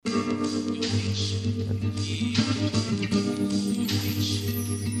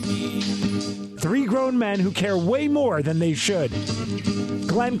grown men who care way more than they should.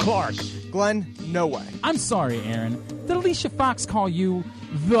 Glenn Clark. Glenn, no way. I'm sorry, Aaron. Did Alicia Fox call you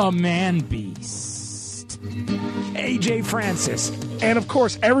the man beast? AJ Francis. And, of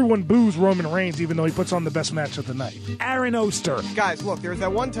course, everyone boos Roman Reigns, even though he puts on the best match of the night. Aaron Oster. Guys, look, there was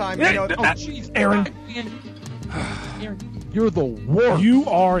that one time, Aaron. Aaron, you're the worst. You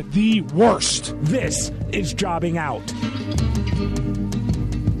are the worst. This is Jobbing Out.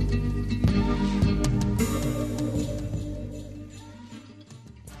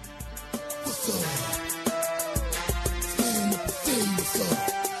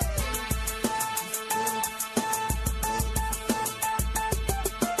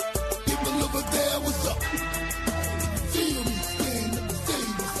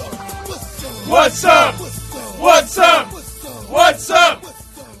 What's up? What's up? What's up?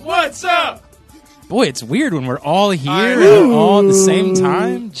 What's up? Boy, it's weird when we're all here and all at the same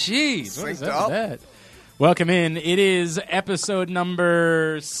time. Jeez, what is up with that? Welcome in. It is episode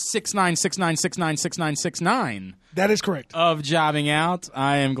number 6969696969. That is correct. Of Jobbing Out.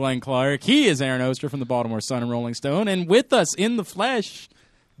 I am Glenn Clark. He is Aaron Oster from the Baltimore Sun and Rolling Stone. And with us in the flesh,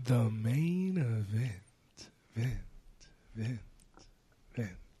 the main event.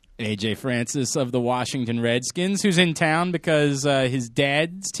 AJ Francis of the Washington Redskins, who's in town because his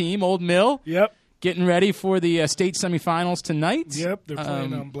dad's team, Old Mill, getting ready for the state semifinals tonight. Yep, they're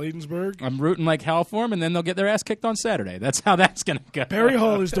playing Bladensburg. I'm rooting like hell for them, and then they'll get their ass kicked on Saturday. That's how that's going to go. Perry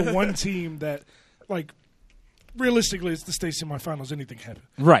Hall is the one team that, like, realistically, it's the state semifinals. Anything can happen.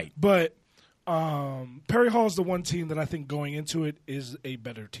 Right. But Perry Hall is the one team that I think going into it is a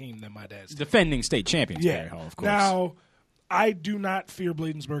better team than my dad's team. Defending state champions, Perry Hall, of course. Now, I do not fear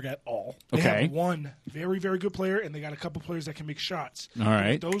Bladensburg at all. They Okay. have one very, very good player, and they got a couple players that can make shots. All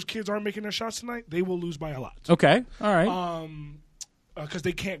right. If those kids aren't making their shots tonight, they will lose by a lot. Okay. All right. Because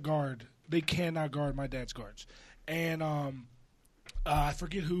they can't guard. They cannot guard my dad's guards. And I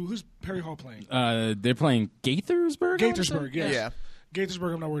forget who's Perry Hall playing. They're playing Gaithersburg? Gaithersburg, yes. Yeah.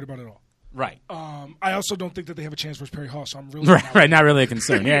 Gaithersburg, I'm not worried about at all. Right. I also don't think that they have a chance versus Perry Hall, so I'm really Right, not really a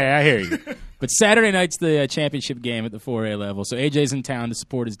concern. Yeah, I hear you. But Saturday night's the championship game at the 4A level, so AJ's in town to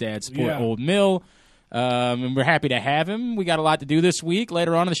support his dad, support Old Mill, and we're happy to have him. We got a lot to do this week.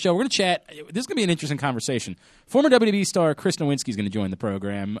 Later on in the show, we're going to chat. This is going to be an interesting conversation. Former WWE star Chris Nowinski is going to join the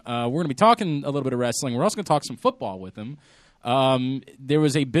program. We're going to be talking a little bit of wrestling. We're also going to talk some football with him. There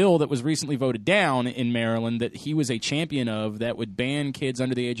was a bill that was recently voted down in Maryland that he was a champion of that would ban kids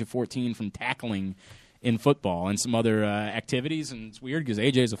under the age of 14 from tackling in football and some other activities. And it's weird because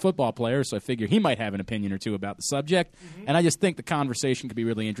AJ is a football player, so I figure he might have an opinion or two about the subject. Mm-hmm. And I just think the conversation could be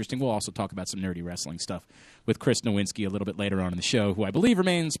really interesting. We'll also talk about some nerdy wrestling stuff with Chris Nowinski a little bit later on in the show, who I believe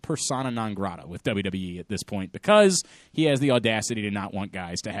remains persona non grata with WWE at this point because he has the audacity to not want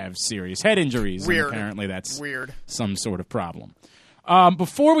guys to have serious head injuries. Weird. And apparently that's weird. Some sort of problem.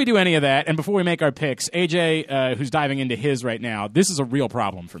 Before we do any of that, and before we make our picks, AJ, who's diving into his right now, this is a real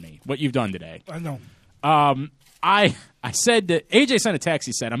problem for me, what you've done today. I know. I said that AJ sent a text.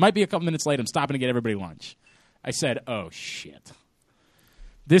 He said, I might be a couple minutes late. I'm stopping to get everybody lunch. I said, oh, shit.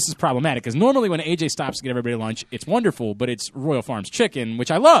 This is problematic because normally when AJ stops to get everybody lunch, it's wonderful, but it's Royal Farms chicken, which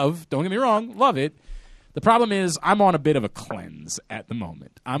I love. Don't get me wrong. Love it. The problem is I'm on a bit of a cleanse at the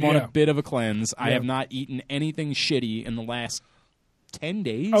moment. I'm on a bit of a cleanse. I have not eaten anything shitty in the last 10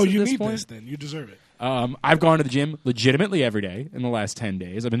 days. Oh, you this need point. this then. You deserve it. I've gone to the gym legitimately every day in the last 10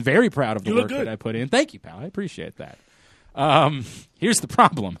 days. I've been very proud of the work that I put in. Thank you, pal. I appreciate that. Here's the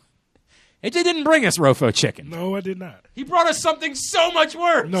problem. AJ didn't bring us Rofo chicken. No, I did not. He brought us something so much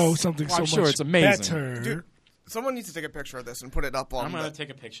worse. No, something so I'm much sure it's amazing. better. Dude, someone needs to take a picture of this and put it up on I'm going to take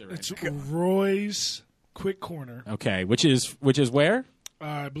a picture right It's now. Roy's Quick Corner. Okay, which is where?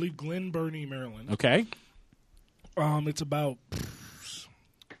 I believe Glen Burnie, Maryland. Okay. It's about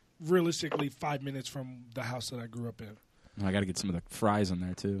realistically 5 minutes from the house that I grew up in. Oh, I got to get some of the fries in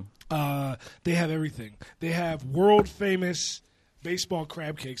there too. They have everything. They have world famous baseball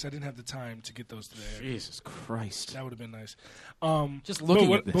crab cakes. I didn't have the time to get those today. Jesus Christ. That would have been nice. Just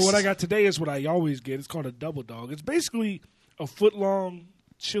looking at this. But what I got today is what I always get. It's called a double dog. It's basically a foot-long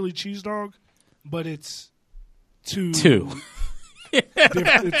chili cheese dog, but it's two.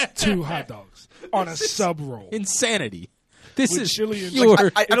 It's two hot dogs on a sub roll. Insanity. This With is chili and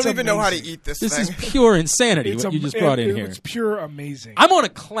pure. I don't It's even know how to amazing. eat this This thing. is pure insanity. What you just brought in here. It's pure amazing. I'm on a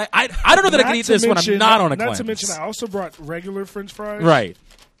cleanse. I don't know that I can eat this when I'm not on a cleanse. Not to mention, I also brought regular French fries. Right.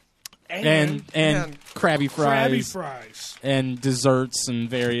 And And Krabby Fries. Krabby Fries. And desserts and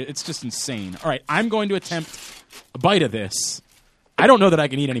various. It's just insane. All right, I'm going to attempt a bite of this. I don't know that I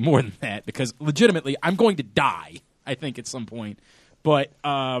can eat any more than that because legitimately I'm going to die, I think, at some point. But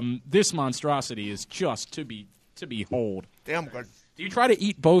this monstrosity is just to behold. Damn good. Do you try to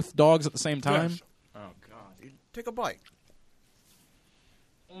eat both dogs at the same time? Yes. Oh, God. Take a bite.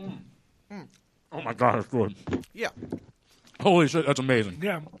 Oh, my God, it's good. Yeah. Holy shit, that's amazing.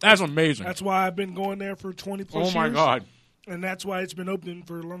 Yeah. That's amazing. That's why I've been going there for 20 plus years. Oh, my God. And that's why it's been open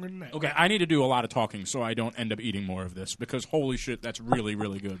for longer than that. Okay, I need to do a lot of talking so I don't end up eating more of this because holy shit, that's really,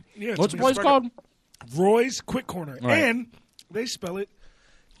 really good. Yeah, What's the it's place called? Roy's Quick Corner. Right. And they spell it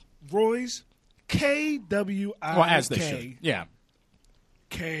Roy's KWIK. Well, as they should. Yeah.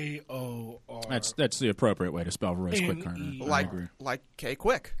 KOR. That's the appropriate way to spell Roy's Quick Corner. N-E. I agree. Like K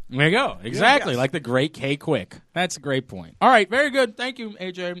Quick. There you go. Exactly. Yes. Like the great K Quick. That's a great point. All right. Very good. Thank you,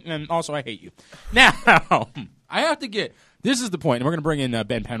 AJ. And also, I hate you. Now, I have to get – this is the point. And we're going to bring in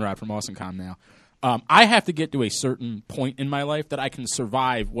Ben Penrod from AwesomeCon now. I have to get to a certain point in my life that I can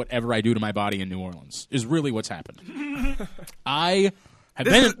survive whatever I do to my body in New Orleans is really what's happened. I have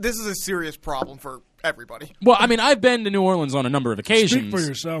been – This is a serious problem for everybody. well, I mean, I've been to New Orleans on a number of occasions. Speak for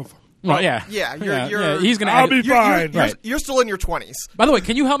yourself. Well, yeah. Yeah, you're He's going to I'll be fine. You're still in your 20s. By the way,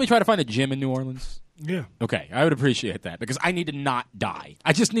 can you help me try to find a gym in New Orleans? Yeah. Okay, I would appreciate that because I need to not die.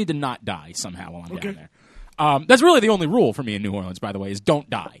 I just need to not die somehow while I'm down there. That's really the only rule for me in New Orleans, by the way, is don't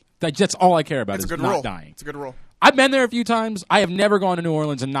die. That's all I care about It's is a good not rule. dying. It's a good rule. I've been there a few times. I have never gone to New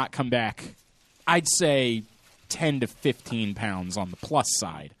Orleans and not come back, I'd say 10 to 15 pounds on the plus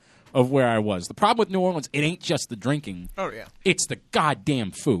side of where I was. The problem with New Orleans, it ain't just the drinking. Oh, yeah. It's the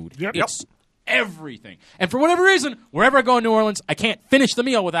goddamn food. Yep. It's everything. And for whatever reason, wherever I go in New Orleans, I can't finish the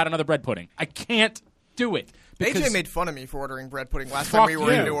meal without another bread pudding. I can't do it. AJ made fun of me for ordering bread pudding last time we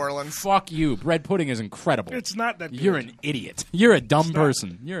were in New Orleans. Fuck you. Bread pudding is incredible. It's not that good. You're an idiot. You're a dumb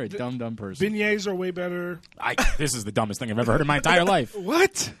person. You're a dumb person. Beignets are way better. This is the dumbest thing I've ever heard in my entire life.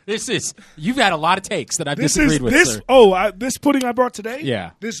 What? You've had a lot of takes that I've This disagreed with, this. sir. Oh, this pudding I brought today.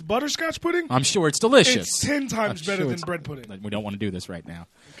 Yeah. This butterscotch pudding. I'm sure it's delicious. It's 10 times better than it's- bread pudding. We don't want to do this right now.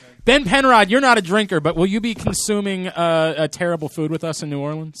 Okay. Ben Penrod, you're not a drinker, but will you be consuming terrible food with us in New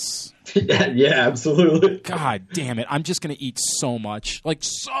Orleans? Yeah, absolutely. God damn it. I'm just going to eat so much. Like,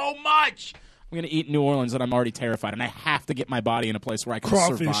 so much. I'm going to eat in New Orleans that I'm already terrified, and I have to get my body in a place where I can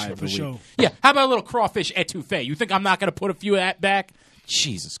Crawfish survive for the week. sure. Yeah, how about a little crawfish etouffee? You think I'm not going to put a few of that back?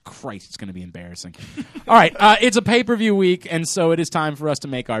 Jesus Christ, it's going to be embarrassing. All right, it's a pay-per-view week, and so it is time for us to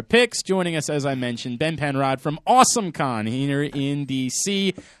make our picks. Joining us, as I mentioned, Ben Penrod from AwesomeCon here in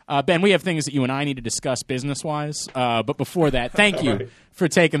D.C. Ben, we have things that you and I need to discuss business-wise, but before that, thank you for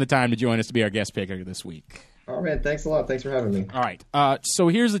taking the time to join us to be our guest picker this week. Oh, man, thanks a lot. Thanks for having me. All right, so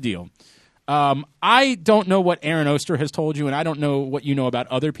here's the deal. I don't know what Aaron Oster has told you, and I don't know what you know about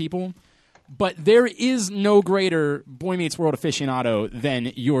other people, but there is no greater Boy Meets World aficionado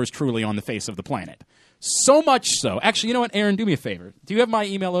than yours truly on the face of the planet. So much so. Actually, you know what, Aaron, do me a favor. Do you have my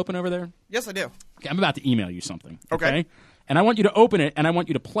email open over there? Yes, I do. Okay, I'm about to email you something. Okay. And I want you to open it, and I want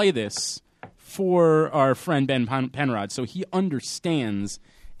you to play this for our friend Ben Penrod so he understands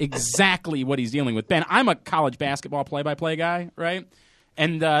exactly what he's dealing with. Ben, I'm a college basketball play-by-play guy, right?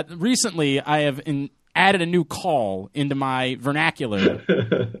 And recently I have added a new call into my vernacular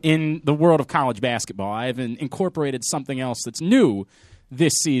in the world of college basketball. I have incorporated something else that's new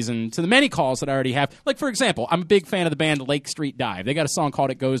this season to the many calls that I already have. Like, for example, I'm a big fan of the band Lake Street Dive. They got a song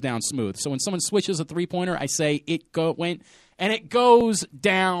called It Goes Down Smooth. So when someone switches a three-pointer, I say it went, and it goes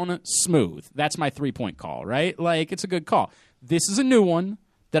down smooth. That's my three-point call, right? Like, it's a good call. This is a new one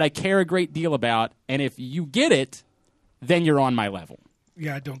that I care a great deal about, and if you get it, then you're on my level.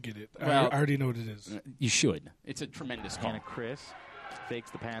 Yeah, I don't get it. Well- I already know what it is. You should. It's a tremendous call. And Chris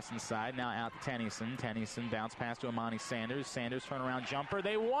fakes the pass inside. Now out to Tennyson. Tennyson bounce pass to Amani Sanders. Sanders turnaround jumper.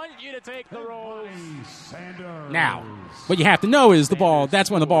 They want you to take the rolls. Now, what you have to know is the ball.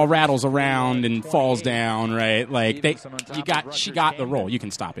 That's when the ball rattles around and falls down, right? Like she got the roll. You can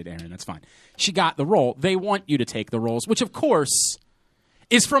stop it, Aaron. That's fine. She got the roll. They want you to take the rolls, which of course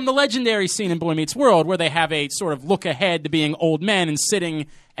is from the legendary scene in Boy Meets World where they have a sort of look ahead to being old men and sitting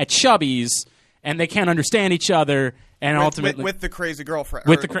at Chubby's, and they can't understand each other, and ultimately with the crazy girlfriend.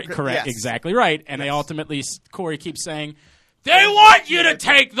 with the correct, exactly right, and they ultimately Corey keeps saying they want you to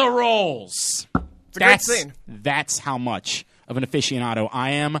take the rolls. It's a great scene. That's how much of an aficionado I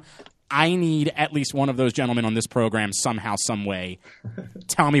am. I need at least one of those gentlemen on this program somehow, some way.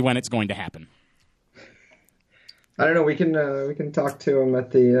 Tell me when it's going to happen. I don't know. We can talk to him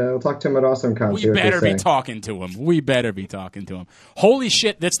at the. We'll talk to him at AwesomeCon. We better be talking to him. We better be talking to him. Holy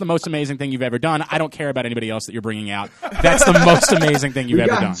shit, that's the most amazing thing you've ever done. I don't care about anybody else that you're bringing out. That's the most amazing thing you've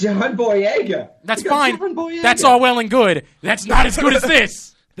ever done. John Boyega. That's fine. That's all well and good. That's not as good as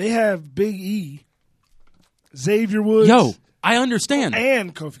this. They have Big E, Xavier Woods. Yo, I understand.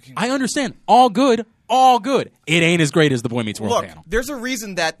 And Kofi Kingston. I understand. All good. All good. It ain't as great as the Boy Meets World panel. There's a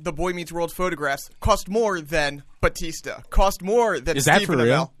reason that the Boy Meets World photographs cost more than Batista. Cost more than Is that Stephen for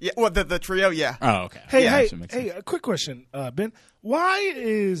real? Amell. Yeah, well, the trio, yeah. Oh, okay. Hey, a quick question, Ben. Why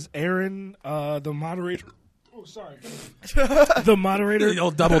is Aaron the moderator? Oh, sorry. The moderator. The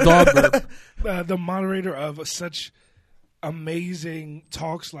old double dog burp. The moderator of such amazing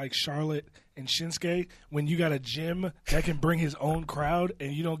talks like Charlotte and Shinsuke, when you got a gym that can bring his own crowd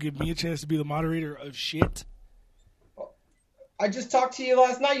and you don't give me a chance to be the moderator of shit? I just talked to you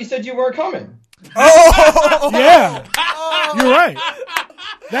last night. You said you weren't coming. Yeah. You're right.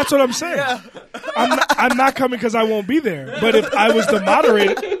 That's what I'm saying. Yeah. I'm not coming because I won't be there. But if I was the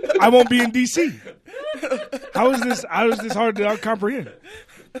moderator, I won't be in D.C. How is this hard to comprehend?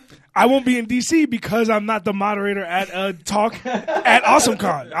 I won't be in D.C. because I'm not the moderator at a talk at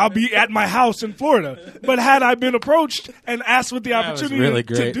AwesomeCon. I'll be at my house in Florida. But had I been approached and asked with the opportunity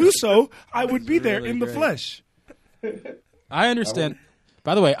to do so, I would be there in the flesh. I understand.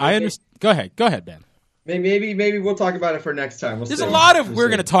 By the way, I understand. Go ahead, Ben. Maybe we'll talk about it for next time. There's a lot of we're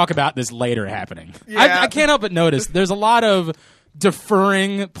going to talk about this later happening. Yeah. I can't help but notice there's a lot of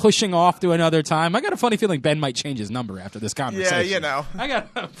deferring, pushing off to another time. I got a funny feeling Ben might change his number after this conversation. Yeah, you know. I got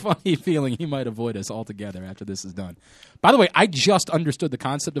a funny feeling he might avoid us altogether after this is done. By the way, I just understood the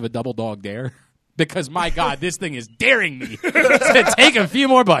concept of a double dog dare because, my God, this thing is daring me to take a few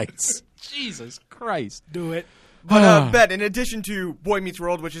more bites. Jesus Christ. Do it. But, Ben, in addition to Boy Meets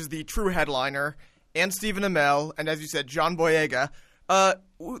World, which is the true headliner, and Stephen Amell, and as you said, John Boyega,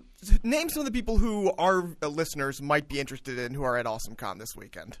 name some of the people who our listeners might be interested in who are at AwesomeCon this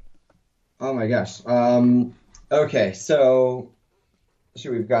weekend. Oh my gosh. Okay, so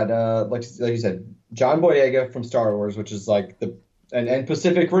we've got like you said, John Boyega from Star Wars, which is like and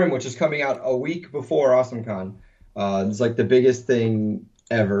Pacific Rim, which is coming out a week before AwesomeCon. It's like the biggest thing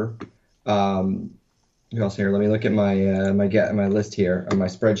ever. Who else here? Let me look at my my list here on my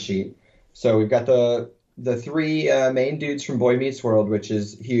spreadsheet. So we've got the three main dudes from Boy Meets World, which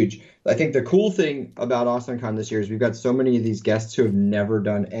is huge. I think the cool thing about AwesomeCon this year is we've got so many of these guests who have never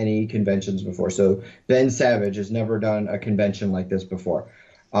done any conventions before. So Ben Savage has never done a convention like this before.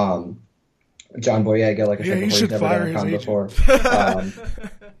 John Boyega, like I said before, he's never done a con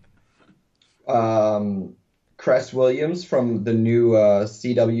before. Cress Williams from the new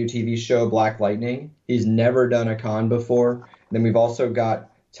CW TV show Black Lightning. He's never done a con before. And then we've also got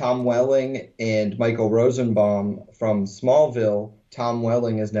Tom Welling and Michael Rosenbaum from Smallville. Tom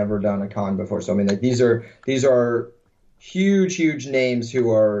Welling has never done a con before. So I mean, like, these are huge names who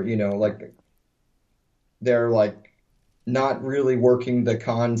are, you know, like, they're like not really working the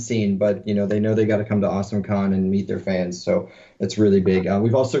con scene, but you know they got to come to AwesomeCon and meet their fans. So it's really big.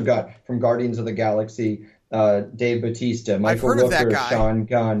 We've also got from Guardians of the Galaxy, Dave Bautista, Michael Rooker, Sean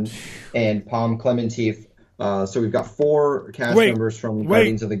Gunn, and Palm Clementif. So we've got 4 cast members from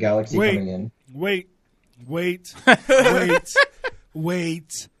Guardians of the Galaxy coming in. Wait.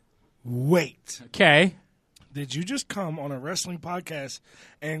 Okay. Did you just come on a wrestling podcast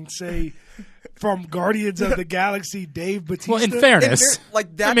and say from Guardians of the Galaxy, Dave Bautista? Well, in fairness,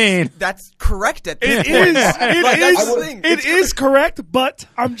 that's correct at this point. It is correct, but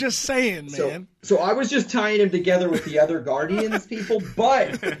I'm just saying, man. So I was just tying him together with the other Guardians people,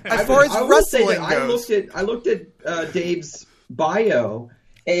 but as far as wrestling goes, I looked at Dave's bio,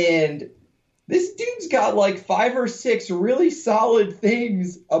 and this dude's got like 5 or 6 really solid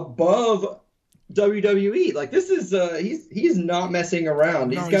things above WWE. Like, this is he's not messing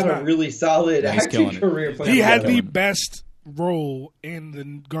around. He's got a really solid acting career. He had the best role in the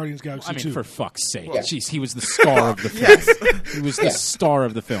Guardians of the Galaxy 2. I mean, for fuck's sake. Yeah. Jeez, he was the star of the film. He was the star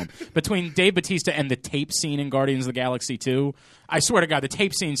of the film. Between Dave Bautista and the tape scene in Guardians of the Galaxy 2, I swear to God, the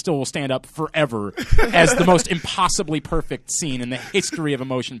tape scene still will stand up forever as the most impossibly perfect scene in the history of a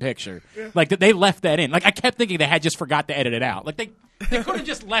motion picture. Like, they left that in. Like, I kept thinking they had just forgot to edit it out. Like, they could have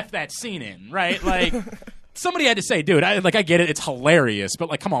just left that scene in, right? Like, somebody had to say, dude, I get it, it's hilarious, but,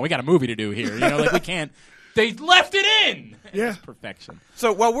 like, come on, we got a movie to do here. You know, like, we can't. They left it in! Yeah. It's perfection.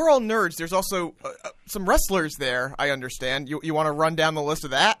 So while we're all nerds, there's also some wrestlers there, I understand. You want to run down the list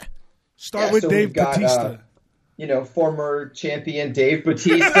of that? Start with Dave Bautista. Former champion Dave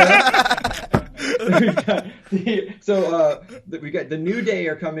Bautista. We got the New Day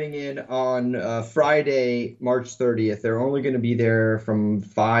are coming in on Friday, March 30th. They're only going to be there from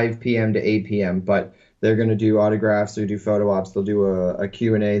 5 p.m. to 8 p.m., but they're going to do autographs, they'll do photo ops, they'll do a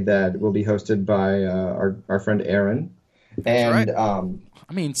Q&A that will be hosted by our friend Aaron. And right.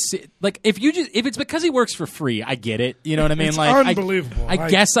 I mean, like if it's because he works for free, I get it. You know what I mean? It's like unbelievable. I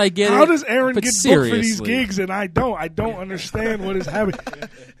guess I get it. How does Aaron get booked for these seriously. gigs and I don't? I don't understand what is happening.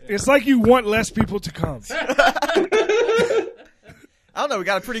 It's like you want less people to come. I don't know. We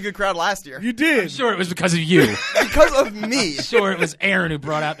got a pretty good crowd last year. You did. I'm sure it was because of you. Because of me. Sure, it was Aaron who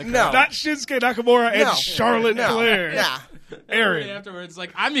brought out the crowd. No. Not Shinsuke Nakamura and No. Charlotte No. Flair. Nah. Aaron. Afterwards,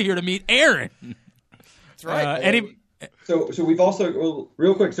 like I'm here to meet Aaron. That's right. So we've also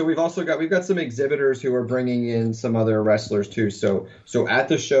real quick. So we've got some exhibitors who are bringing in some other wrestlers too. So at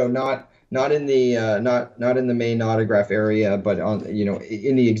the show, not in the main autograph area, but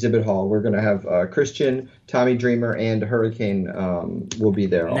in the exhibit hall, we're going to have Christian, Tommy Dreamer, and Hurricane will be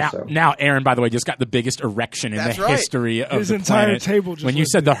there also. Now, Aaron, by the way, just got the biggest erection in That's the right. history of His the entire planet. table just when you went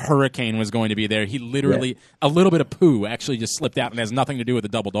said the through. Hurricane was going to be there, he literally a little bit of poo actually just slipped out and has nothing to do with the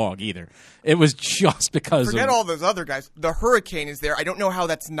double dog either. It was just because Forget of all those other guys. The Hurricane is there. I don't know how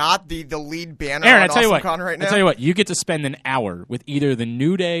that's not the lead banner Aaron, on I tell you what. AwesomeCon right now. I tell you what. You get to spend an hour with either the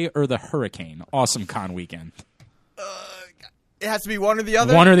New Day or the Hurricane. AwesomeCon weekend. It has to be one or the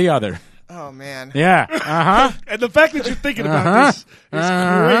other? One or the other. Oh, man. Yeah. Uh huh. And the fact that you're thinking about this is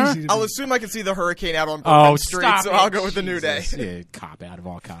crazy. To I'll me. assume I can see the Hurricane out on Oh, Bowman Street, stop so it. I'll go with the New Day. Jesus. Yeah, cop out of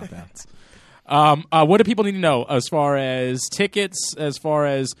all cop outs. What do people need to know as far as tickets? As far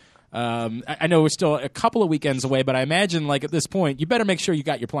as I know we're still a couple of weekends away, but I imagine like at this point, you better make sure you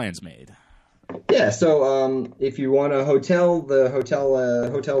got your plans made. Yeah. So if you want a hotel, the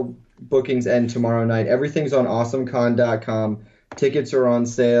hotel bookings end tomorrow night. Everything's on awesomecon.com. Tickets are on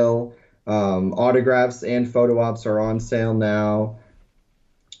sale. Autographs and photo ops are on sale now.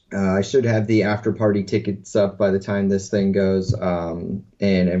 I should have the after party tickets up by the time this thing goes.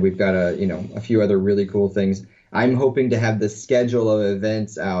 And we've got a few other really cool things. I'm hoping to have the schedule of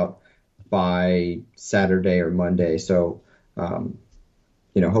events out by Saturday or Monday. So,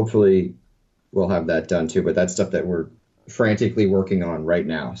 hopefully we'll have that done too. But that's stuff that we're frantically working on right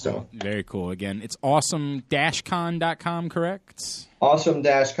now. So very cool. Again, it's awesome-con.com, correct?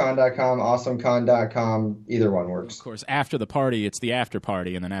 Awesome-con.com, awesomecon.com, either one works. Of course, after the party, it's the after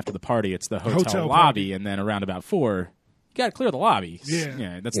party, and then after the party, it's the hotel Hotel lobby, party. and then around about 4, you got to clear the lobby.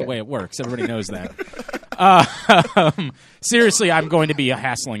 Yeah. That's the way it works. Everybody knows that. Seriously, I'm going to be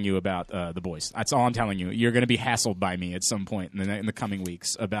hassling you about the boys. That's all I'm telling you. You're going to be hassled by me at some point in the coming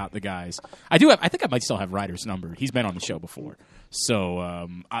weeks about the guys. I think I might still have Ryder's number. He's been on the show before. So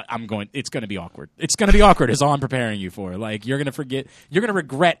I'm going. It's going to be awkward. It's going to be awkward. Is all I'm preparing you for. Like you're going to forget. You're going to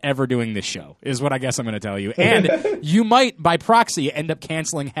regret ever doing this show. Is what I guess I'm going to tell you. And you might, by proxy, end up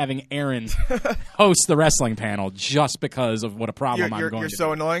canceling having Aaron host the wrestling panel just because of what a problem I'm going You're to. so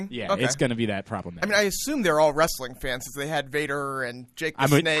do. annoying? Yeah, Okay. it's going to be that problematic. I mean, I assume they're all wrestling fans since they had Vader and Jake the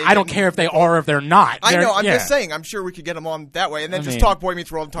Snake. I don't care if they are or if they're not. I know. I'm yeah. just saying. I'm sure we could get them on that way, and then I just mean, talk Boy Meets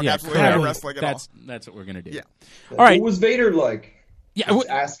World and talk absolutely correct. no wrestling at all. That's what we're going to do. Yeah. All right. What was Vader like? Yeah, Just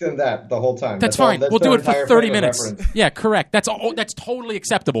ask them that the whole time. That's all- fine. that's We'll do their it for entire 30 frame of minutes. reference. Yeah, correct. That's all. That's totally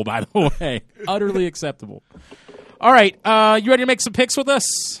acceptable, by the way. Utterly acceptable. All right. You ready to make some picks with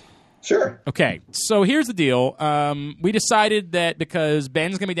us? Sure. Okay. So here's the deal. We decided that because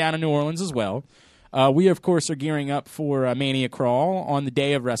Ben's going to be down in New Orleans as well, we, of course, are gearing up for Mania Crawl on the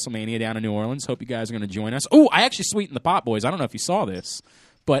day of WrestleMania down in New Orleans. Hope you guys are going to join us. Oh, I actually sweetened the pot, boys. I don't know if you saw this,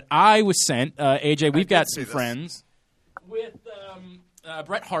 but I was sent, AJ, we've got some friends with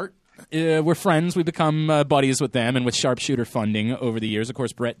Bret Hart. We're friends. We become buddies with them and with Sharpshooter Funding over the years. Of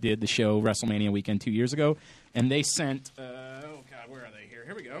course, Bret did the show WrestleMania weekend 2 years ago, and they sent. Where are they?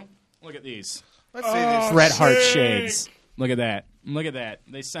 Here we go. Look at these. Let's see these. Bret Hart shades. Look at that. Look at that.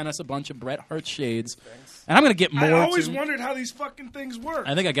 They sent us a bunch of Bret Hart shades, and I'm going to get more. I always too. wondered how these fucking things work.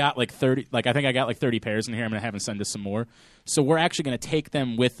 I think I got like 30. I think I got like 30 pairs in here. I'm going to have them send us some more. So we're actually going to take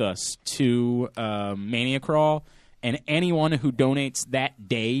them with us to Mania Crawl. And anyone who donates that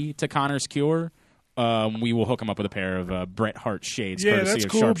day to Connor's Cure, we will hook them up with a pair of Bret Hart shades. Yeah, courtesy that's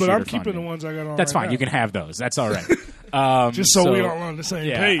of cool, but Sharpshooter I'm keeping Funding. the ones I got on. That's right fine. now. You can have those. That's all right. Just so we don't run the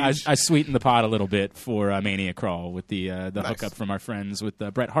same page. I sweetened the pot a little bit for Mania Crawl with the hookup from our friends with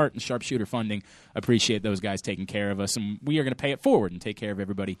Bret Hart and Sharpshooter Funding. Appreciate those guys taking care of us, and we are going to pay it forward and take care of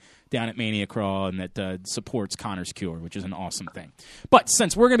everybody down at Mania Crawl, and that supports Connor's Cure, which is an awesome thing. But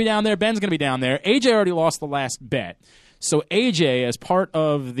since we're going to be down there, Ben's going to be down there. AJ already lost the last bet. So AJ, as part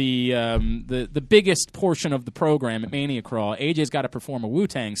of the biggest portion of the program at Mania Crawl, AJ's got to perform a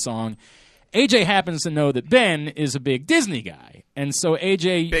Wu-Tang song. AJ happens to know that Ben is a big Disney guy, and so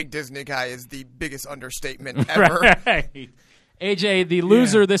AJ... Big Disney guy is the biggest understatement ever. Right. AJ, the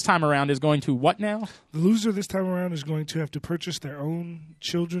loser this time around, is going to what now? The loser this time around is going to have to purchase their own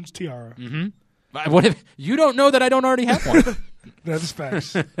children's tiara. Mm-hmm. What if you don't know that I don't already have one? That is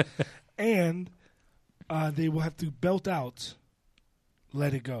facts. And they will have to belt out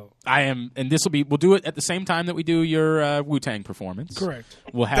Let It Go. And this will be. We'll do it at the same time that we do your Wu-Tang performance. Correct.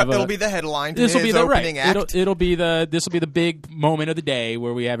 We'll have. It'll be the headline. This will be the opening act. This will be the big moment of the day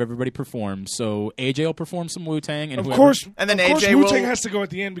where we have everybody perform. So AJ will perform some Wu-Tang, and of course, AJ Wu-Tang will has to go at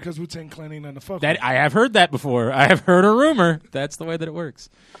the end because Wu-Tang Clan ain't nothing to fuck That with. I have heard that before. I have heard a rumor. That's the way that it works.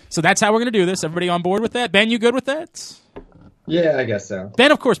 So that's how we're going to do this. Everybody on board with that? Ben, you good with that? Yeah, I guess so.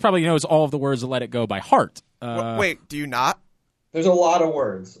 Ben, of course, probably knows all of the words of Let It Go by heart. Wait, do you not? There's a lot of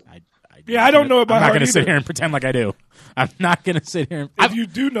words. I don't know it by I'm heart not going to sit either. here and pretend like I do. I'm not going to sit here. If you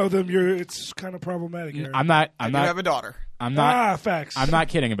do know them, it's kind of problematic. Aaron. I'm not. I have a daughter. I'm not. Facts. I'm not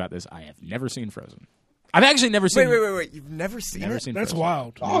kidding about this. I have never seen Frozen. I've actually never seen. Wait. You've never seen it? That's Frozen.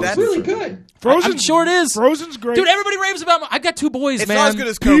 wild. Oh, That's it's really good. I'm sure it is. Frozen's great. Dude, everybody raves about. I got two boys, It's man. not as good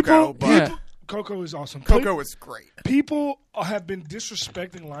as Coco, People, but Coco is awesome. Coco was great. People have been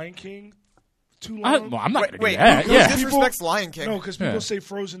disrespecting Lion King too long. Well, I'm not going to do Wait, that. who Yeah. disrespects Lion King? No, because people Yeah. say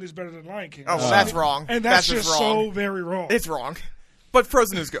Frozen is better than Lion King. Oh, well, that's wrong. And that's just just wrong. so very wrong. It's wrong. But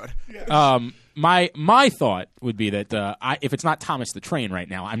Frozen is good. My thought would be that if it's not Thomas the Train right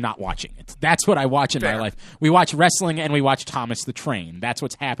now, I'm not watching it. That's what I watch in my Fair. life. We watch wrestling and we watch Thomas the Train. That's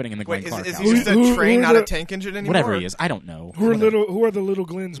what's happening in the Glenn Wait, Clark is house. he just a Who train, are not a the- tank engine anymore? Whatever he is, I don't know. Who are the little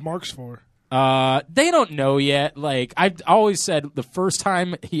Glenn's marks for? They don't know yet. Like I've always said, the first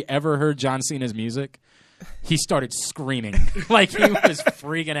time he ever heard John Cena's music, he started screaming like he was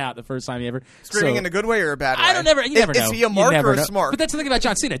freaking out the first time he ever Screaming so, in a good way or a bad way? I don't never. You never know. Is he a You mark never or a know. smart? But that's the thing about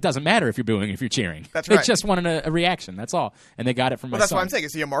John Cena. It doesn't matter if you're booing, if you're cheering. That's right. It's just wanting a reaction. That's all. And they got it from my Well, that's son. what I'm saying.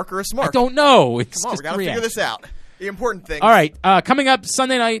 Is he a mark or a I smart? don't know. It's Come on, just we got to a figure reaction. this out. The important thing. All right, coming up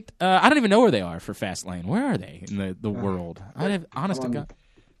Sunday night. I don't even know where they are for Fastlane. Where are they in the world? I have honest to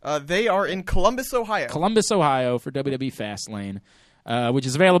God. They are in Columbus, Ohio. Columbus, Ohio for WWE Fastlane, which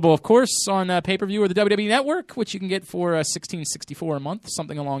is available, of course, on pay-per-view or the WWE Network, which you can get for $16.64 a month,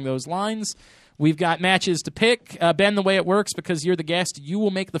 something along those lines. We've got matches to pick. Ben, the way it works, because you're the guest, you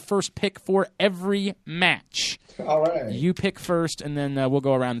will make the first pick for every match. All right. You pick first, and then we'll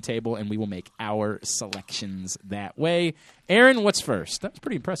go around the table, and we will make our selections that way. Aaron, what's first? That was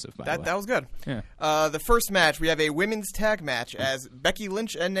pretty impressive, by the way. That was good. Yeah. The first match, we have a women's tag match as Becky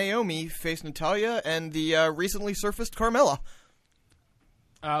Lynch and Naomi face Natalya and the recently surfaced Carmella.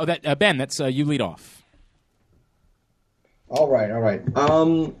 Ben, that's you lead off. All right.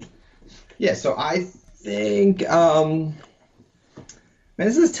 Yeah, so I think, man,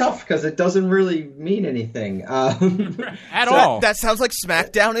 this is tough because it doesn't really mean anything. At all. That sounds like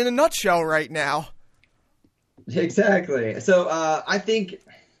SmackDown in a nutshell right now. Exactly. So I think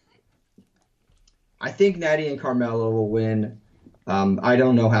Natty and Carmella will win. I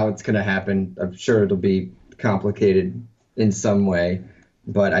don't know how it's going to happen. I'm sure it'll be complicated in some way,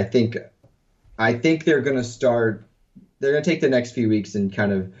 but I think they're going to start. They're going to take the next few weeks and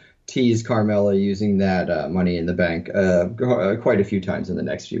kind of tease Carmella using that Money in the Bank quite a few times in the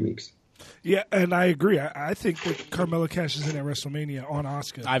next few weeks. Yeah, and I agree. I think that Carmella cashes in at WrestleMania on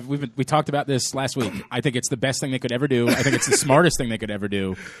Asuka. We talked about this last week. I think it's the best thing they could ever do. I think it's the smartest thing they could ever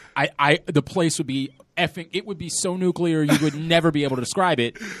do. The place would be effing. It would be so nuclear you would never be able to describe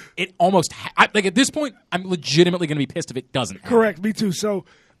it. It almost like at this point, I'm legitimately going to be pissed if it doesn't happen. Correct, me too. So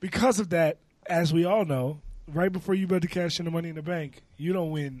because of that, as we all know, right before you bet to cash in the Money in the Bank, you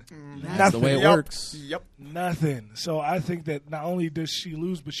don't win That's nothing. the way it works. Yep. Nothing. So I think that not only does she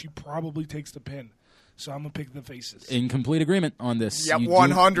lose, but she probably takes the pin. So I'm going to pick the faces. In complete agreement on this. Yep, You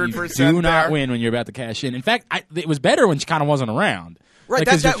 100% do not there. win when you're about to cash in. In fact, it was better when she kind of wasn't around. Right.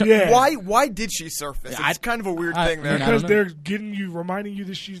 Like, 'cause you're- Yeah. Why did she surface? It's kind of a weird thing there. I Because don't know. they're reminding you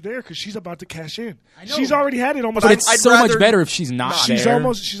that she's there because she's about to cash in. know. She's already had it almost. But it's I'd so much rather better if she's not she's there.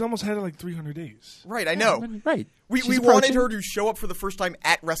 almost had it like 300 days. Right, I know. Right. We She's wanted approaching. her to show up for the first time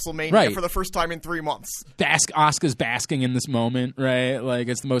at WrestleMania Right. for the first time in 3 months. Asuka's basking in this moment, right? Like,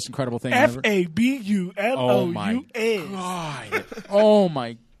 it's the most incredible thing ever. FABULOUS. God. Oh,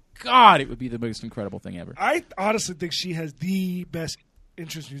 my God. It would be the most incredible thing ever. I honestly think she has the best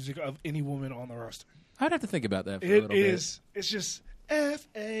entrance music of any woman on the roster. I'd have to think about that for a It little is. It's just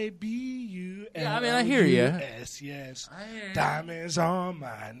FABULOUS. Yeah, I mean, I hear ya. Yes. Diamonds on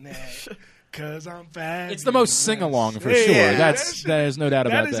my neck. Cause I'm fat. bit. It's the most sing-along for Yeah, sure. yeah. There's no doubt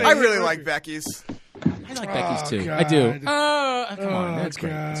That about is that. I really like Becky's. I like Becky's too. God. I do. Come on. That's great.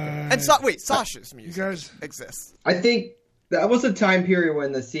 That's great. And Sasha's music You guys- exists. I think That was a time period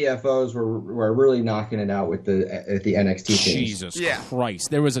when the CFOs were really knocking it out with the NXT teams. Jesus Christ.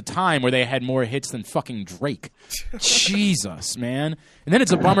 There was a time where they had more hits than fucking Drake. Jesus, man. And then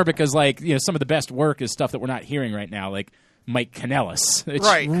it's a bummer because, like, you know, some of the best work is stuff that we're not hearing right now, like Mike Kanellis.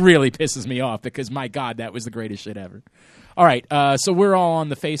 It really pisses me off because, my God, that was the greatest shit ever. All right, so we're all on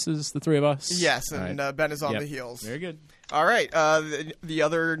the faces, the three of us? Yes, and Ben is on the heels. Very good. All right, the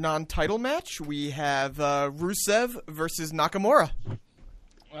other non-title match, we have Rusev versus Nakamura.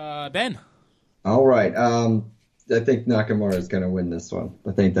 Ben. All right, I think Nakamura is going to win this one.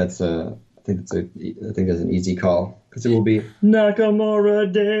 I think that's an easy call because it will be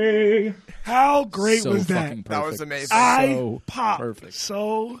Nakamura Day. How great was that? Perfect. That was amazing. I popped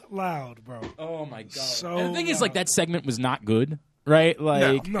so loud, bro. Oh my God! So and the thing is, like, that segment was not good, right?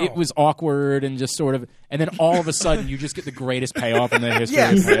 Like, No. it was awkward and just sort of, and then all of a sudden, you just get the greatest payoff in the history of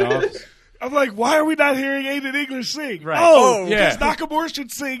payoffs. I'm like, why are we not hearing Aiden English sing? Right. Oh, yeah. because Nakamura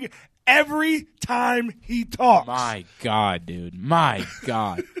should sing every time he talks. My God, dude! My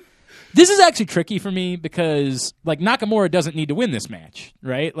God. This is actually tricky for me because, like, Nakamura doesn't need to win this match,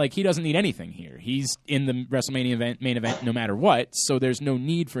 right? Like, he doesn't need anything here. He's in the WrestleMania main event no matter what, so there's no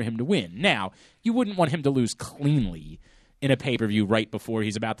need for him to win. Now, you wouldn't want him to lose cleanly in a pay-per-view right before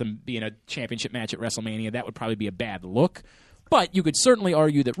he's about to be in a championship match at WrestleMania. That would probably be a bad look. But you could certainly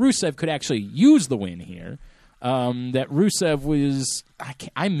argue that Rusev could actually use the win here. That Rusev was...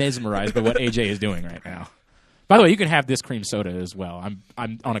 I'm mesmerized by what AJ is doing right now. By the way, you can have this cream soda as well.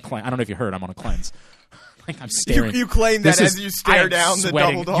 I'm on a cleanse. I don't know if you heard. I'm on a cleanse. Like, I'm staring. You claim that as you stare down the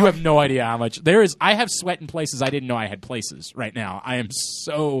double dog. You have no idea how much there is. I have sweat in places I didn't know I had places right now. I am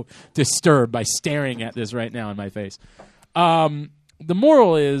so disturbed by staring at this right now in my face. The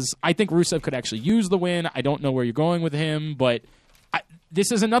moral is, I think Rusev could actually use the win. I don't know where you're going with him, but this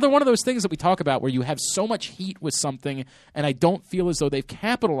is another one of those things that we talk about where you have so much heat with something, and I don't feel as though they've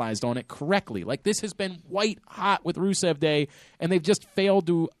capitalized on it correctly. Like, this has been white hot with Rusev Day, and they've just failed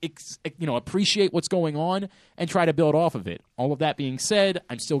to appreciate what's going on and try to build off of it. All of that being said,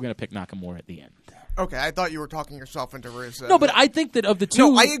 I'm still going to pick Nakamura at the end. Okay, I thought you were talking yourself into Rusev. No, but I think that of the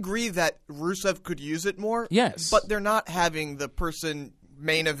two... No, I agree that Rusev could use it more. Yes. But they're not having the person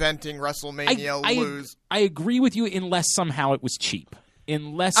main eventing WrestleMania lose. I agree with you unless somehow it was cheap.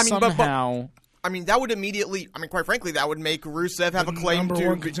 Unless somehow... that would immediately... quite frankly, that would make Rusev have a claim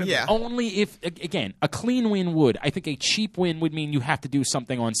to... Yeah. Only if, again, a clean win would. I think a cheap win would mean you have to do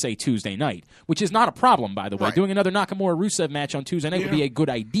something on, say, Tuesday night, which is not a problem, by the way. Right. Doing another Nakamura-Rusev match on Tuesday night would be a good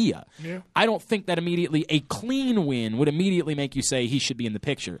idea. Yeah. I don't think that immediately a clean win would immediately make you say he should be in the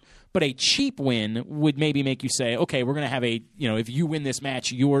picture. But a cheap win would maybe make you say, okay, we're going to have a, if you win this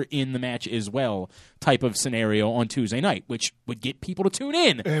match, you're in the match as well type of scenario on Tuesday night, which would get people to tune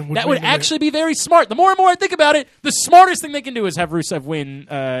in. That would actually be very smart. The more and more I think about it, the smartest thing they can do is have Rusev win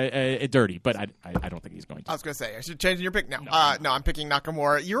dirty. But I don't think he's going to. I was going to say, I should change your pick now. No, I'm picking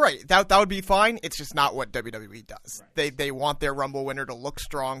Nakamura. You're right. That would be fine. It's just not what WWE does. Right. They want their Rumble winner to look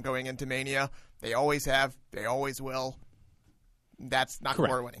strong going into Mania. They always have. They always will. That's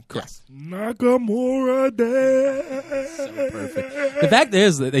Nakamura winning. Correct. Yes. Nakamura Day. So perfect. The fact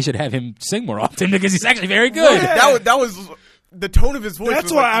is that they should have him sing more often because he's actually very good. Yeah. That was the tone of his voice. That's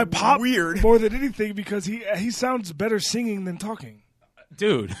was why I pop weird more than anything because he sounds better singing than talking.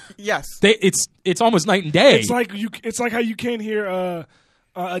 Dude. Yes. It's almost night and day. It's like how you can't hear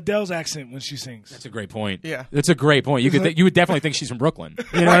Adele's accent when she sings. That's a great point. Yeah. That's a great point. You would definitely think she's from Brooklyn.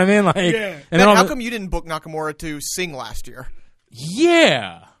 You know what I mean? Like, yeah. And then how come you didn't book Nakamura to sing last year?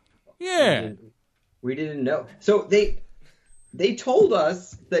 Yeah. We didn't know. So they told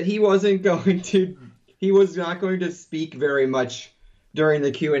us that he was not going to speak very much during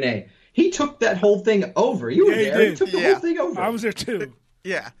the Q&A. He took that whole thing over. You were there. He took the whole thing over. I was there too.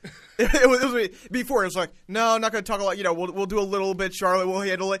 Yeah. It was before. It was like, no, I'm not going to talk a lot. We'll do a little bit. Charlotte will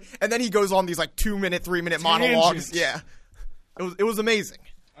handle it. And then he goes on these 2-minute, 3-minute monologues. Yeah. It was amazing.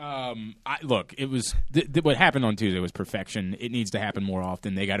 Look, it was what happened on Tuesday was perfection. It needs to happen more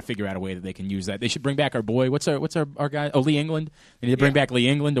often. They got to figure out a way that they can use that. They should bring back our boy. What's our guy? Oh, Lee England. They need to bring back Lee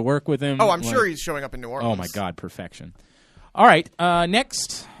England to work with him. Oh, I'm sure he's showing up in New Orleans. Oh my God, perfection. All right,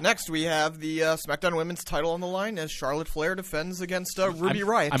 next. Next, we have the SmackDown Women's title on the line as Charlotte Flair defends against Ruby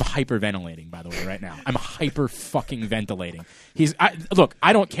Riott. I'm hyperventilating, by the way, right now. I'm hyper fucking ventilating. Look,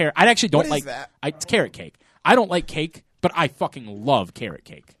 I don't care. I actually don't like that? It's carrot cake. I don't like cake. But I fucking love carrot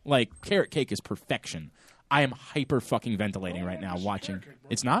cake. Like, carrot cake is perfection. I am hyper fucking ventilating right now watching.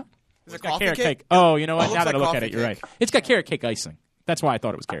 It's not? Is it got coffee carrot cake? Oh, you know what? It Now looks that I like look at coffee it, you're cake. right. It's got carrot cake icing. That's why I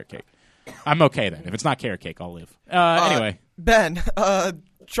thought it was carrot cake. I'm okay then. If it's not carrot cake, I'll live. Anyway. Ben,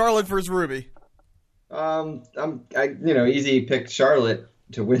 Charlotte versus Ruby. Easy picked Charlotte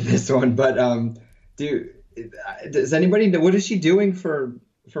to win this one, but does anybody know what is she doing for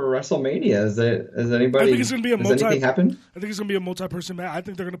WrestleMania? Is anybody? I think it's going to be anything happen? I think it's going to be a multi-person match. I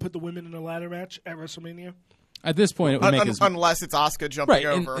think they're going to put the women in a ladder match at WrestleMania. At this point, it would make unless it's Asuka jumping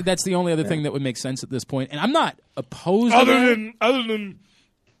over. And that's the only other thing that would make sense at this point. And I'm not opposed other to than other than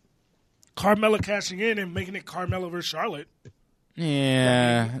Carmella cashing in and making it Carmella versus Charlotte.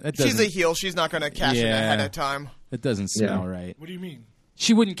 Yeah, she's a heel. She's not going to cash in ahead of time. That doesn't smell right. What do you mean?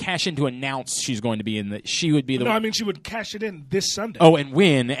 She wouldn't cash in to announce she's going to be in the. She would be the. No, I mean she would cash it in this Sunday. Oh, and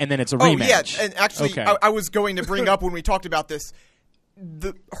win, and then it's a rematch. Oh yeah, and actually, I was going to bring up when we talked about this.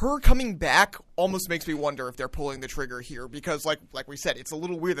 Her coming back almost makes me wonder if they're pulling the trigger here because, like we said, it's a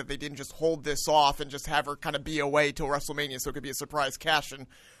little weird that they didn't just hold this off and just have her kind of be away till WrestleMania, so it could be a surprise cash-in.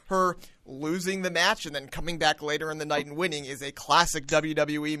 Her losing the match and then coming back later in the night and winning is a classic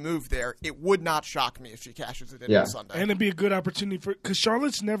WWE move. There, it would not shock me if she cashes it in on Sunday, and it'd be a good opportunity because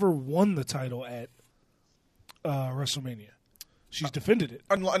Charlotte's never won the title at WrestleMania. She's defended it.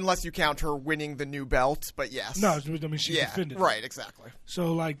 Unless you count her winning the new belt, but yes. No, I mean, she's defended it. Right, exactly.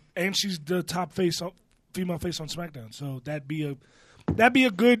 So, and she's the top female face on SmackDown. So that'd be a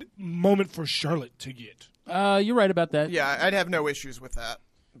good moment for Charlotte to get. You're right about that. Yeah, I'd have no issues with that.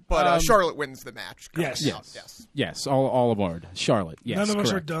 But Charlotte wins the match. Yes. All aboard. Charlotte, yes. None of us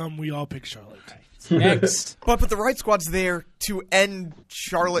are correct. dumb. We all pick Charlotte. Next. But the right squad's there to end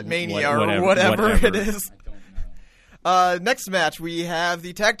Charlotte Mania or whatever it is. Next match, we have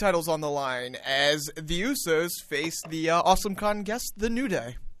the tag titles on the line as the Usos face the Awesome Con guest, the New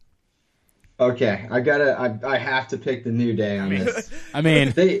Day. Okay, I have to pick the New Day on this. I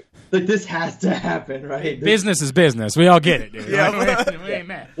mean, this has to happen, right? Business is business. We all get it, dude. Yeah, we ain't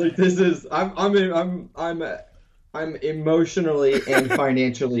mad. This is I'm emotionally and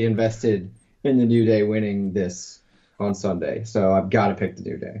financially invested in the New Day winning this on Sunday, so I've got to pick the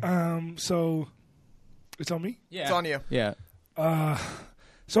New Day. So. It's on me? Yeah. It's on you. Yeah.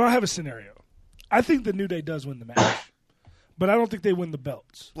 So I have a scenario. I think the New Day does win the match, but I don't think they win the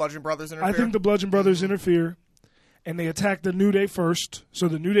belts. Bludgeon Brothers interfere? I think the Bludgeon Brothers interfere, and they attack the New Day first, so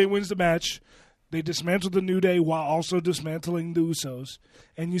the New Day wins the match. They dismantle the New Day while also dismantling the Usos,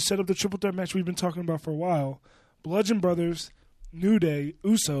 and you set up the triple threat match we've been talking about for a while. Bludgeon Brothers, New Day,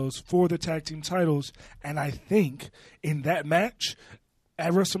 Usos for the tag team titles, and I think in that match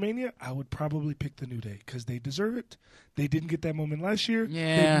at WrestleMania, I would probably pick the New Day because they deserve it. They didn't get that moment last year.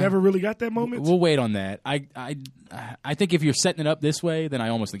 Yeah. They never really got that moment. We'll wait on that. I think if you're setting it up this way, then I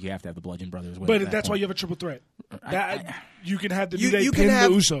almost think you have to have the Bludgeon Brothers win. But that's why you have a triple threat. You can have the New Day pin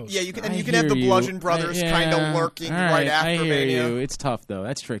the Usos. Yeah, you can have the Bludgeon Brothers kind of lurking right after Mania. It's tough though.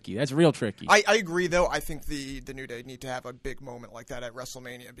 That's tricky. That's real tricky. I agree though. I think the New Day need to have a big moment like that at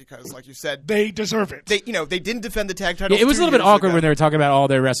WrestleMania because, like you said, they deserve it. They didn't defend the tag titles. It was a little bit awkward when they were talking about all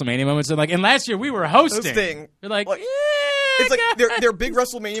their WrestleMania moments. And last year we were hosting. They're like, it's like their big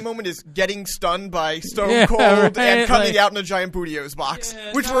WrestleMania moment is getting stunned by Stone Cold and coming out in a giant Bootios box,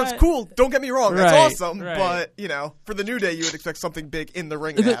 which was cool. Don't get me wrong, that's awesome. But for the New Day, you would expect something big in the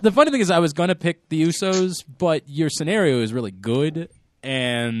ring. The funny thing is, I was gonna pick the Usos, but your scenario is really good,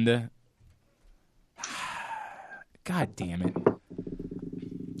 and God damn it.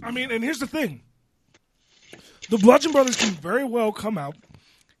 I mean, and here's the thing: the Bludgeon Brothers can very well come out,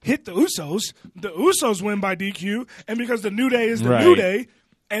 hit the Usos win by DQ, and because the New Day is the New Day,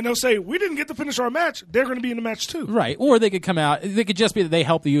 and they'll say, we didn't get to finish our match, they're going to be in the match too. Right. Or they could come out, they could just be that they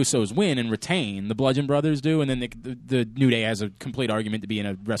help the Usos win and retain, the Bludgeon Brothers do, and then the New Day has a complete argument to be in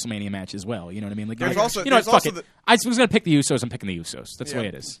a WrestleMania match as well. You know what I mean? Like, I was going to pick the Usos, I'm picking the Usos. That's the way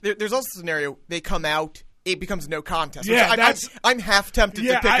it is. There's also a scenario, they come out, it becomes no contest. Yeah, I'm half tempted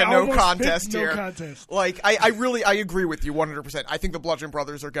to pick a no contest here. No contest. Like, I agree with you 100%. I think the Bludgeon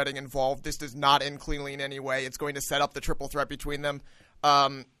Brothers are getting involved. This does not end cleanly in any way. It's going to set up the triple threat between them.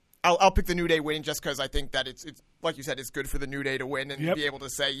 I'll pick the New Day winning just because I think that it's like you said, it's good for the New Day to win and be able to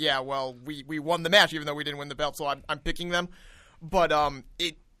say, yeah, well, we won the match even though we didn't win the belt, so I'm picking them. But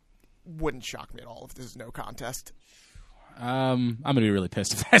it wouldn't shock me at all if this is no contest. I'm going to be really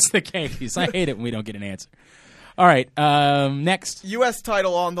pissed if that's the case. I hate it when we don't get an answer. All right, next. U.S.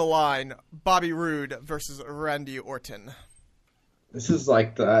 title on the line, Bobby Roode versus Randy Orton. This is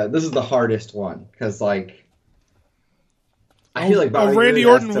the hardest one because I feel like Bobby Randy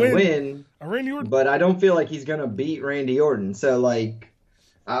Roode Orton has to win, Randy Orton, but I don't feel like he's gonna beat Randy Orton. So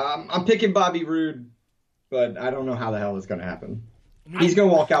I'm picking Bobby Roode, but I don't know how the hell it's gonna happen. He's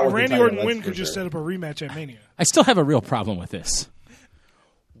gonna walk out with Randy the title, Orton win could just set up a rematch at Mania. I still have a real problem with this.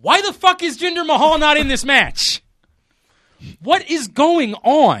 Why the fuck is Jinder Mahal not in this match? What is going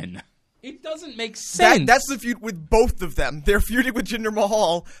on? It doesn't make sense. That's the feud with both of them. They're feuding with Jinder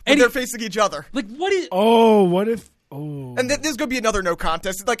Mahal, but they're facing each other. Like, what is... Oh, what if... Oh. And there's going to be another no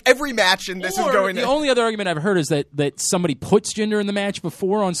contest. Like, every match in this is going The only other argument I've heard is that somebody puts Jinder in the match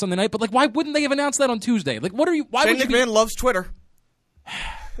before on Sunday night, but, like, why wouldn't they have announced that on Tuesday? Like, what are you... Why Shane would you McMahon loves Twitter.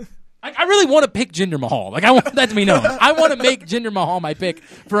 I really want to pick Jinder Mahal. Like, I want that to be known. I want to make Jinder Mahal my pick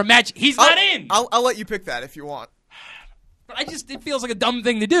for a match he's not in. I'll let you pick that if you want. But it feels like a dumb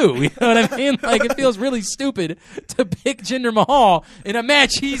thing to do. You know what I mean? Like, it feels really stupid to pick Jinder Mahal in a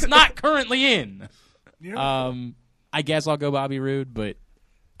match he's not currently in. Yeah. I guess I'll go Bobby Roode, but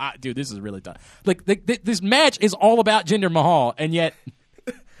dude, this is really tough. Like, this match is all about Jinder Mahal, and yet,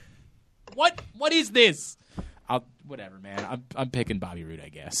 what is this? Whatever, man. I'm picking Bobby Roode, I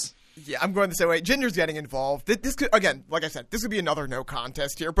guess. Yeah, I'm going the same way. Jinder's getting involved. This could, again, like I said, this could be another no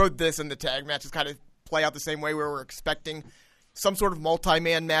contest here. Both this and the tag matches kind of play out the same way, where we're expecting some sort of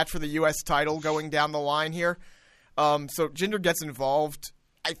multi-man match for the U.S. title going down the line here. So Jinder gets involved.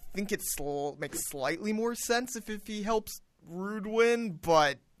 I think it makes slightly more sense if he helps Roode win,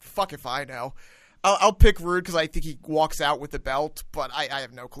 but fuck if I know. I'll pick Roode because I think he walks out with the belt, but I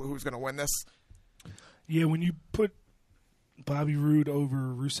have no clue who's going to win this. Yeah, when you put Bobby Roode over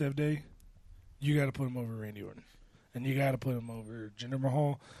Rusev Day, you got to put him over Randy Orton. And you got to put him over Jinder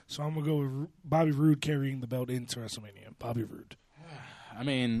Mahal. So I'm going to go with Bobby Roode carrying the belt into WrestleMania. Bobby Roode. I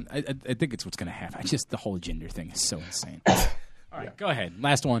mean, I think it's what's going to happen. The whole Jinder thing is so insane. All right, go ahead.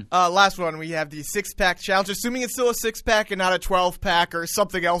 Last one. Last one, we have the 6-pack challenge, assuming it's still a 6-pack and not a 12-pack or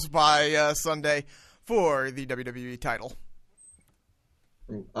something else by Sunday for the WWE title.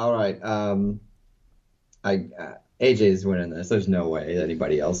 All right. AJ's winning this. There's no way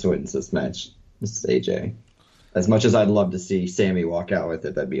anybody else wins this match. This is AJ. As much as I'd love to see Sammy walk out with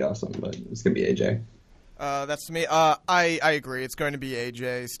it, that'd be awesome, but it's going to be AJ. That's me. I agree. It's going to be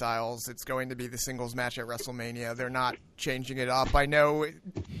AJ Styles. It's going to be the singles match at WrestleMania. They're not changing it up. I know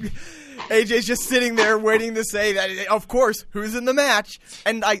AJ's just sitting there waiting to say that, of course, who's in the match.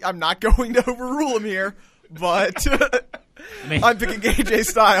 And I'm not going to overrule him here, but I'm picking AJ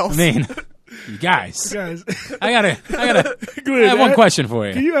Styles. I mean, you guys. I gotta. Go ahead, I have one question for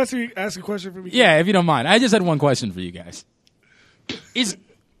you. Can you ask a question for me? Yeah, if you don't mind. I just had one question for you guys. Is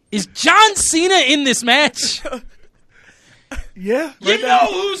John Cena in this match? Yeah. You know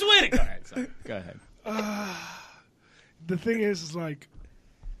who's winning. Go ahead. Sorry. Go ahead. The thing is like,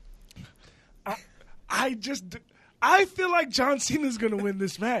 I feel like John Cena's going to win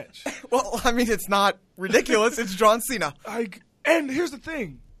this match. Well, I mean, it's not ridiculous. It's John Cena. And here's the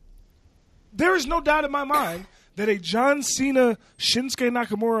thing. There is no doubt in my mind that a John Cena, Shinsuke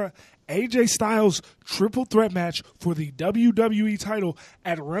Nakamura, AJ Styles triple threat match for the WWE title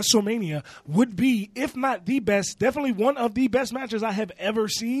at WrestleMania would be, if not the best, definitely one of the best matches I have ever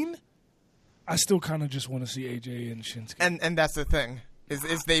seen. I still kind of just want to see AJ and Shinsuke. And that's the thing,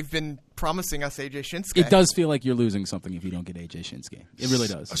 is they've been promising us AJ Shinsuke. It does feel like you're losing something if you don't get AJ Shinsuke. It really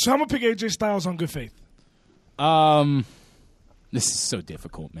does. So I'm going to pick AJ Styles on good faith. This is so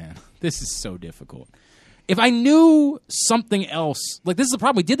difficult, man. This is so difficult. If I knew something else, like this is the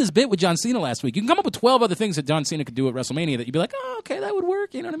problem. We did this bit with John Cena last week. You can come up with 12 other things that John Cena could do at WrestleMania that you'd be like, oh, okay, that would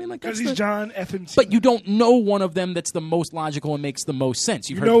work. You know what I mean? Like because he's John effing Cena. But you don't know one of them that's the most logical and makes the most sense.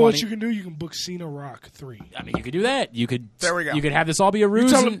 You know what you can do? You can book Cena Rock 3. I mean, you could do that. You could. There we go. You could have this all be a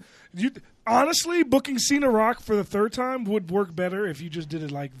ruse. Honestly, booking Cena Rock for the third time would work better if you just did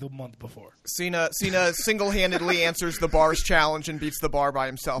it like the month before. Cena single-handedly answers the Bar's challenge and beats the Bar by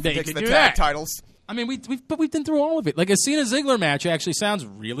himself and takes the tag titles. I mean, we've been through all of it. Like a Cena Ziggler match actually sounds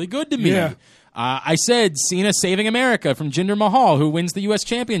really good to me. Yeah. I said Cena saving America from Jinder Mahal, who wins the U.S.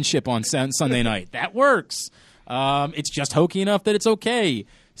 Championship on Sunday night. That works. It's just hokey enough that it's okay.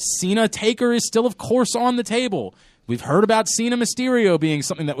 Cena Taker is still, of course, on the table. We've heard about Cena Mysterio being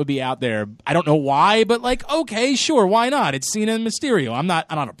something that would be out there. I don't know why, but like, okay, sure, why not? It's Cena and Mysterio. I'm not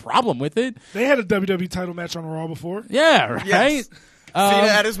a problem with it. They had a WWE title match on Raw before. Yeah, right. Yes. Cena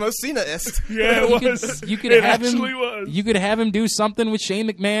at his most Cena-ist. Yeah, it was. It actually was. You could have him do something with Shane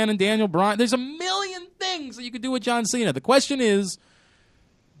McMahon and Daniel Bryan. There's a million things that you could do with John Cena. The question is,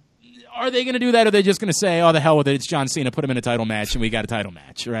 are they going to do that, or are they just going to say, oh, the hell with it, it's John Cena, put him in a title match, and we got a title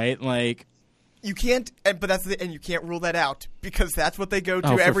match, right? Like, you can't, and you can't rule that out because that's what they go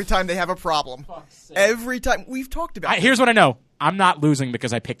to every time they have a problem. Every time we've talked about. Here's what I know: I'm not losing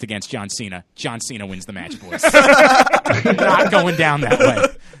because I picked against John Cena. John Cena wins the match, boys. I'm not going down that way.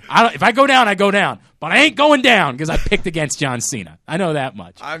 If I go down, I go down, but I ain't going down because I picked against John Cena. I know that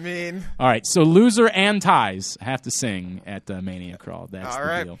much. I mean, all right. So loser and ties have to sing at Mania Crawl. That's all the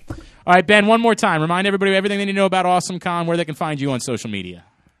right. deal. All right, Ben. One more time. Remind everybody of everything they need to know about Awesome Con, where they can find you on social media.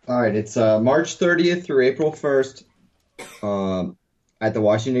 All right, it's March 30th through April 1st at the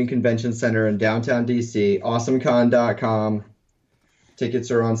Washington Convention Center in downtown D.C. AwesomeCon.com. Tickets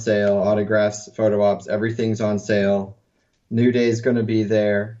are on sale, autographs, photo ops, everything's on sale. New Day's going to be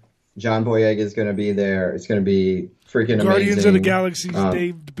there. John Boyega is going to be there. It's going to be freaking amazing. Guardians of the Galaxy's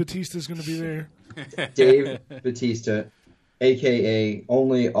Dave Bautista is going to be there. Dave Bautista, a.k.a.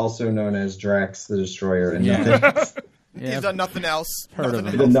 also known as Drax the Destroyer. And nothing. He's done nothing else. Heard of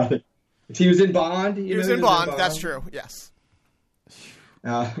him. He did nothing. He was in Bond. He was in Bond. That's true. Yes.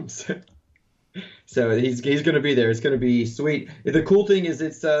 So he's going to be there. It's going to be sweet. The cool thing is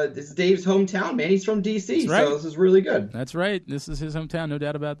it's Dave's hometown, man. He's from D.C., right. So this is really good. That's right. This is his hometown, no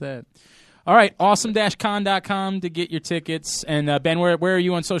doubt about that. All right, awesome-con.com to get your tickets. And Ben, where are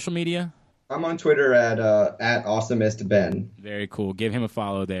you on social media? I'm on Twitter at awesomestben. Very cool. Give him a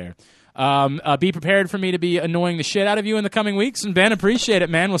follow there. Be prepared for me to be annoying the shit out of you in the coming weeks. And Ben, appreciate it,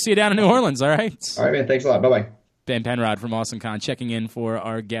 man. We'll see you down in New Orleans, all right? All right, man. Thanks a lot. Bye-bye. Ben Penrod from AwesomeCon checking in for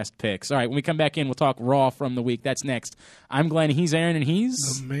our guest picks. All right, when we come back in, we'll talk Raw from the week. That's next. I'm Glenn. He's Aaron, and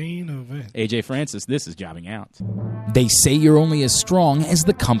he's the main event. AJ Francis. This is Jobbing Out. They say you're only as strong as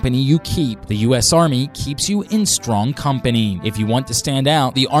the company you keep. The U.S. Army keeps you in strong company. If you want to stand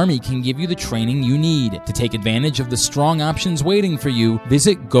out, the Army can give you the training you need. To take advantage of the strong options waiting for you,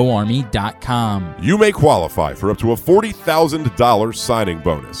 visit GoArmy.com. You may qualify for up to a $40,000 signing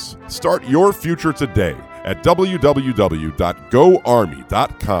bonus. Start your future today at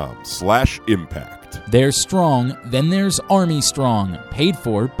www.goarmy.com/impact. There's strong, then there's Army Strong, paid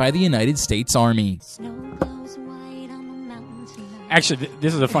for by the United States Army. Actually,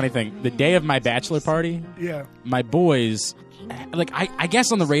 this is a funny thing. The day of my bachelor party, my boys, like I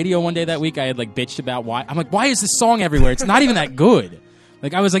guess on the radio one day that week, I had like bitched about why. I'm like, why is this song everywhere? It's not even that good.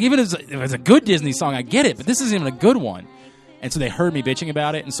 Like I was like, even if it was a good Disney song, I get it, but this isn't even a good one. And so they heard me bitching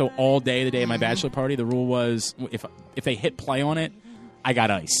about it, and so all day, the day of my bachelor party, the rule was if they hit play on it, I got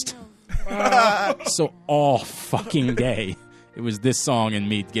iced. So all fucking day, it was this song and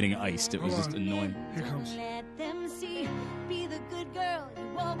me getting iced. It was just annoying. Here comes.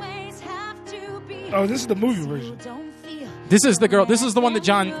 Oh, this is the movie version. This is the girl. This is the one that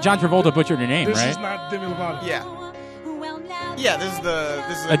John Travolta butchered her name, this right? This is not Demi Lovato. Yeah. This is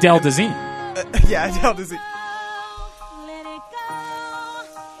Adele Dazeem. Yeah, Adele Dazeem.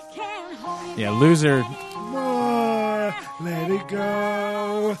 Yeah, loser. Let it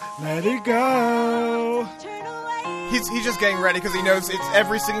go, let it go. He's just getting ready because he knows it's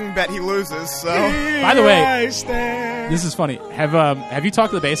every singing bet he loses. So, by the way, this is funny. Have you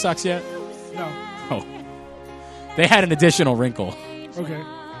talked to the Bay Sox yet? No. Oh, they had an additional wrinkle. Okay.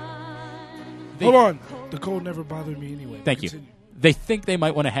 Hold on. The cold never bothered me anyway. Thank you. They think they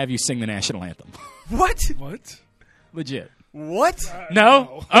might want to have you sing the national anthem. What? Legit. What?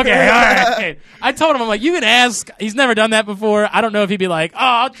 No? Okay, all right. I told him, I'm like, you can ask. He's never done that before. I don't know if he'd be like, oh,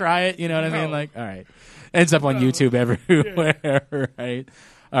 I'll try it. You know what I mean? Like, all right. Ends up on YouTube everywhere, right?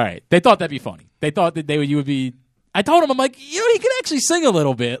 All right. They thought that'd be funny. They thought that you would be. I told him, I'm like, he can actually sing a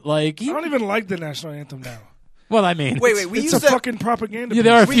little bit. Like, I don't even like the national anthem now. Well, I mean, it's a fucking propaganda. Yeah,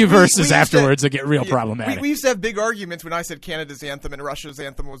 there are a few verses afterwards that get real problematic. We used to have big arguments when I said Canada's anthem and Russia's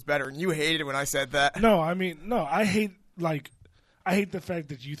anthem was better, and you hated it when I said that. No, I mean, no, I hate the fact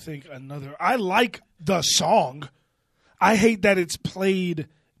that you think another. I like the song. I hate that it's played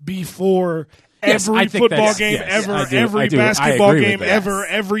before every football game ever, every basketball game ever,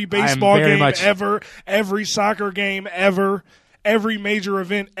 every baseball game ever, every soccer game ever, every major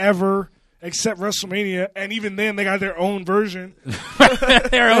event ever. Except WrestleMania, and even then they got their own version.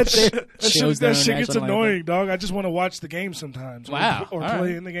 That shit gets annoying, dog. I just want to watch the game sometimes. Wow. Or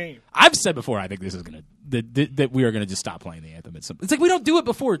play in the game. I've said before, I think this is gonna that we are gonna just stop playing the anthem. It's like we don't do it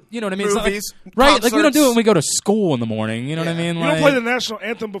before. You know what I mean? Movies, it's not like, right? Like we don't do it when we go to school in the morning. You know what I mean? You don't play the national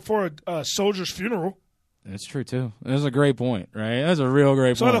anthem before a soldier's funeral. That's true too. That's a great point, right? That's a real great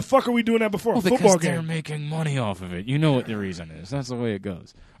point. So how the fuck are we doing that before a football game? They're making money off of it. You know what the reason is. That's the way it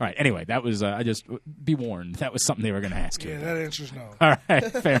goes. All right. Anyway, that was. I just be warned. That was something they were going to ask you. Yeah, that answer's no. All right.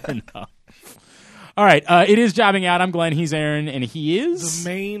 Fair enough. All right. It is Jobbing Out. I'm Glenn. He's Aaron, and he is the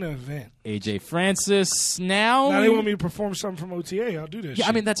main event. AJ Francis. Now they want me to perform something from OTA. I'll do this. Yeah, shit.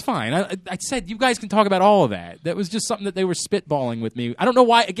 I mean that's fine. I said you guys can talk about all of that. That was just something that they were spitballing with me. I don't know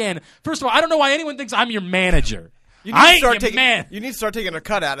why. Again, first of all, I don't know why anyone thinks I'm your manager. You need to start taking a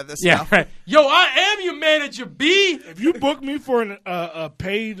cut out of this stuff. Right. Yo, I am your manager, B. If you book me for a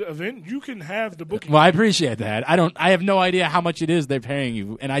paid event, you can have the booking. Well, I appreciate that. I have no idea how much it is they're paying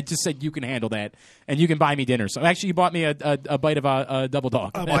you, and I just said you can handle that, and you can buy me dinner. So actually, you bought me a bite of a double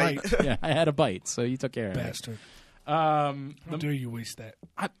dog. A bite. Yeah, I had a bite, so you took care of it. Bastard. How dare you waste that?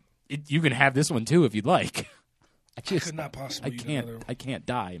 You can have this one too if you'd like. I could not possibly. I can't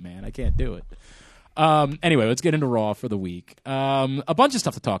die, man. I can't do it. Anyway, let's get into Raw for the week. A bunch of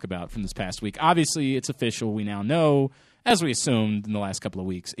stuff to talk about from this past week. Obviously, it's official. We now know, as we assumed in the last couple of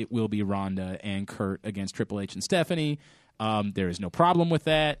weeks, it will be Ronda and Kurt against Triple H and Stephanie. There is no problem with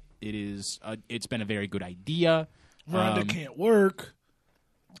that. It's been a very good idea. Ronda can't work.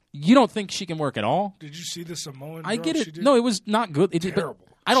 You don't think she can work at all? Did you see the Samoan? I get it. No, it was not good. Terrible.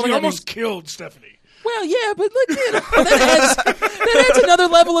 I don't she think almost killed Stephanie. Well, yeah, but look, that adds another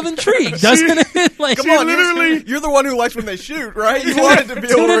level of intrigue, doesn't it? Like, come on, you're the one who likes when they shoot, right? You want it to be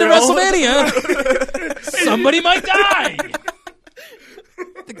tune into real. WrestleMania. Somebody might die.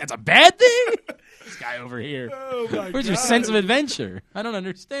 I think that's a bad thing. This guy over here. Oh my Where's God. your sense of adventure? I don't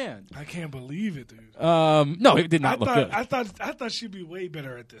understand. I can't believe it, dude. No, it did not look good. I thought she'd be way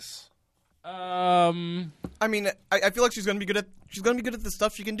better at this. I mean, I feel like she's gonna be good at the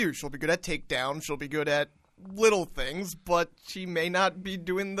stuff she can do. She'll be good at takedown. She'll be good at little things, but she may not be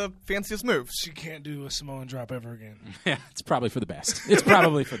doing the fanciest moves. She can't do a Samoan drop ever again. Yeah, it's probably for the best. It's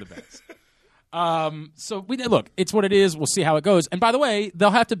probably for the best. So look, it's what it is. We'll see how it goes. And by the way, they'll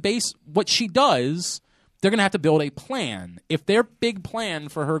have to base what she does. They're going to have to build a plan. If their big plan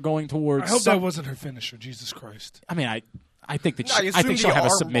for her going towards, I hope that wasn't her finisher. Jesus Christ. I mean, I think that I think she'll have a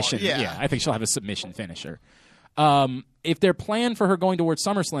submission. Yeah, I think she'll have a submission finisher. If their plan for her going towards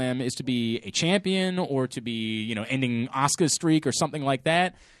SummerSlam is to be a champion or to be, ending Asuka's streak or something like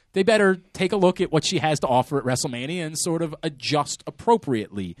that, they better take a look at what she has to offer at WrestleMania and sort of adjust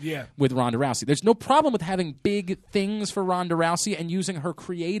appropriately with Ronda Rousey. There's no problem with having big things for Ronda Rousey and using her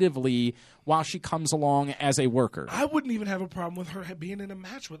creatively while she comes along as a worker. I wouldn't even have a problem with her being in a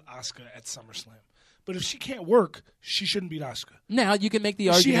match with Asuka at SummerSlam. But if she can't work, she shouldn't beat Asuka. Now, you can make the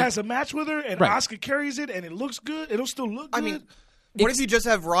argument. She has a match with her, and Asuka carries it, and it looks good. It'll still look good. I mean, what if you just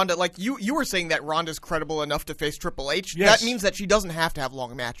have Ronda, like you were saying that Ronda's credible enough to face Triple H? Yes. That means that she doesn't have to have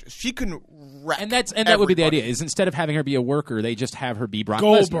long matches. She can wreck And that would be the idea, is instead of having her be a worker, they just have her be Brock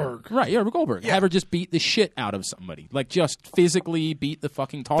Goldberg. Lesnar. Right, yeah, Goldberg. Yeah. Have her just beat the shit out of somebody. Like, just physically beat the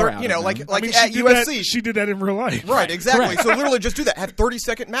fucking tar out of them. Like I mean, at UFC. She did that in real life. Right, exactly. Correct. So literally just do that. Have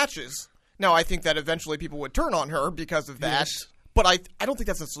 30-second matches. Now, I think that eventually people would turn on her because of that. Yes. But I don't think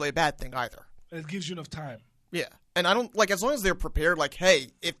that's necessarily a bad thing either. It gives you enough time. Yeah. And I don't, as long as they're prepared, hey,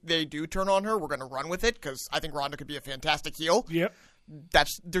 if they do turn on her, we're going to run with it because I think Ronda could be a fantastic heel. Yep.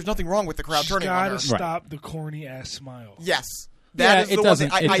 There's nothing wrong with the crowd turning on her. She's got to stop the corny-ass smile. Yes. That is it the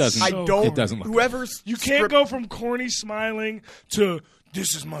doesn't. One thing It doesn't. It doesn't look whoever's You can't go from corny smiling to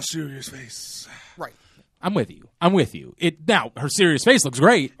this is my serious face. Right. I'm with you. Now, her serious face looks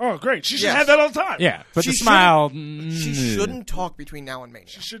great. Oh, great. She should have that all the time. Yeah, but She the smile... She shouldn't talk between now and Mania.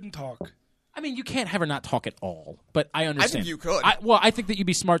 She shouldn't talk. I mean, you can't have her not talk at all, but I understand. I think you could. I think that you'd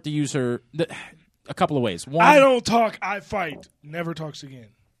be smart to use her a couple of ways. One, I don't talk, I fight. Never talks again.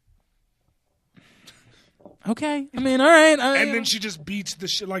 Okay. I mean, all right. And then she just beats the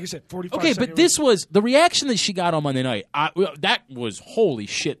shit, like I said, 45 Okay, seconds. but this was the reaction that she got on Monday night. That was holy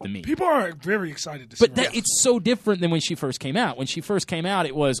shit to me. People are very excited to see But it's so different than when she first came out. When she first came out,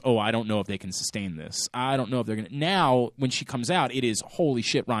 it was, I don't know if they can sustain this. I don't know if they're going to. Now, when she comes out, it is, holy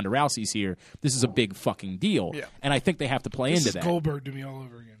shit, Ronda Rousey's here. This is a big fucking deal. Yeah. And I think they have to play this into is that. Goldberg to me all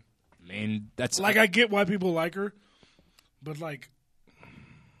over again. I mean, that's... I get why people like her, but,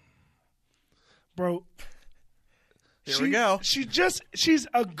 bro... Here we go. She's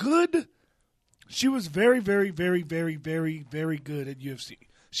a good. She was very, very, very, very, very, very good at UFC.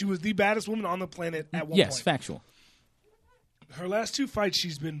 She was the baddest woman on the planet at one point. Yes, factual. Her last 2 fights,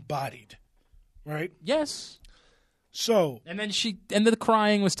 she's been bodied, right? Yes. So. And then the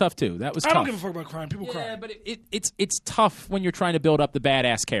crying was tough too. That was tough. I don't give a fuck about crying. People cry. Yeah, but it's tough when you're trying to build up the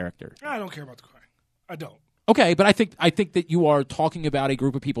badass character. I don't care about the crying. I don't. Okay, but I think that you are talking about a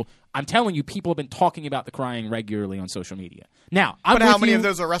group of people. I'm telling you, people have been talking about the crying regularly on social media. Now, but how many of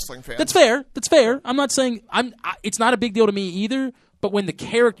those are wrestling fans? That's fair. I'm not saying it's not a big deal to me either. But when the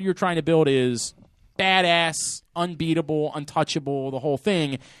character you're trying to build is badass, unbeatable, untouchable, the whole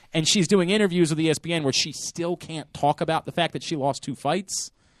thing, and she's doing interviews with ESPN where she still can't talk about the fact that she lost 2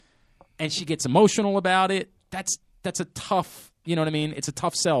 fights, and she gets emotional about it. That's a tough. You know what I mean? It's a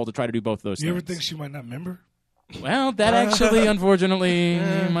tough sell to try to do both of those things. You ever think she might not remember? Well, that actually, unfortunately,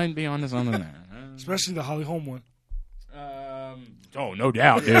 might be onto something there. Especially the Holly Holm one. No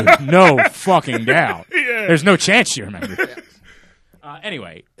doubt, dude. No fucking doubt. Yeah. There's no chance you remember.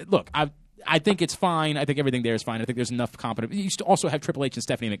 Anyway, look, I think it's fine. I think everything there is fine. I think there's enough competent. You used to also have Triple H and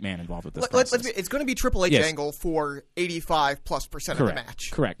Stephanie McMahon involved with this process. It's going to be Triple H angle for 85+% of the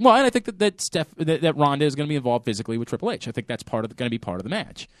match. Correct. Well, and I think that Ronda is going to be involved physically with Triple H. I think that's going to be part of the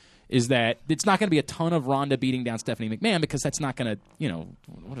match. Is that it's not going to be a ton of Ronda beating down Stephanie McMahon because that's not going to,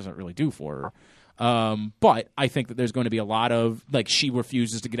 what does that really do for her? But I think that there's going to be a lot of, like, she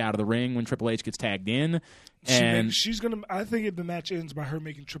refuses to get out of the ring when Triple H gets tagged in. And she's going to, I think the match ends by her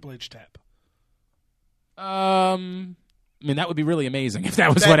making Triple H tap. I mean, that would be really amazing if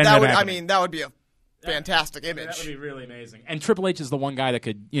that was what ended up happening. I mean, that would be a fantastic image. That would be really amazing. And Triple H is the one guy that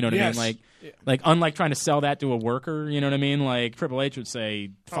could, I mean? Like, unlike trying to sell that to a worker, you know what I mean? Like, Triple H would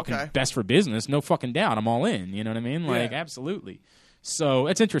say, fucking best for business, no fucking doubt, I'm all in, you know what I mean? Like, absolutely. So,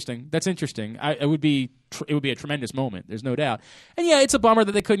 that's interesting. It would be a tremendous moment, there's no doubt. And yeah, it's a bummer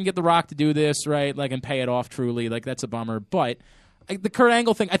that they couldn't get The Rock to do this, right? Like, and pay it off truly. Like, that's a bummer. But the Kurt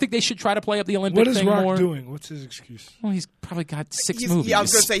Angle thing, I think they should try to play up the Olympic thing more. What is Rock doing? What's his excuse? Well, he's probably got 6 movies. Yeah, I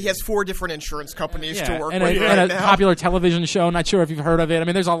was going to say he has 4 different insurance companies to work with and a popular television show. Not sure if you've heard of it. I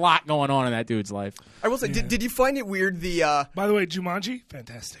mean, there's a lot going on in that dude's life. I will say, did you find it weird? By the way, Jumanji,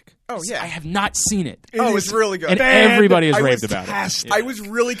 fantastic. Oh yeah, I have not seen it. It's really good, and everybody has raved about it. I was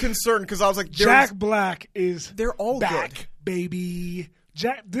really concerned because I was like, Jack Black they're all back, good, baby.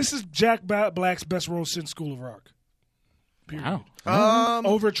 This is Jack Black's best role since School of Rock. Period. Wow.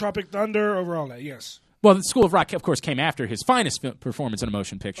 Over Tropic Thunder, over all that, yes. Well, the School of Rock, of course, came after his finest performance in a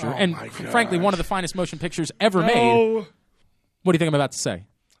motion picture, and frankly, one of the finest motion pictures ever made. What do you think I'm about to say?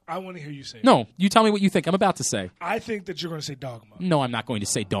 I want to hear you say it. No, you tell me what you think I'm about to say. I think that you're going to say Dogma. No, I'm not going to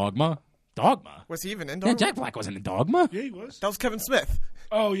say Dogma. Dogma? Was he even in Dogma? Yeah, Jack Black wasn't in Dogma. Yeah, he was. That was Kevin Smith.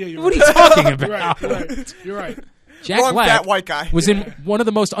 Oh, yeah, you're right. What are you talking about? You're right. Jack Black, fat white guy, was in one of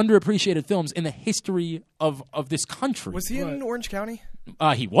the most underappreciated films in the history of this country. Was he in Orange County?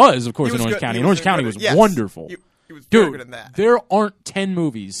 He was, of course, in Orange County. And Orange County was wonderful. He was very good in that. There aren't 10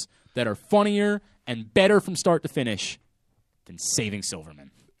 movies that are funnier and better from start to finish than Saving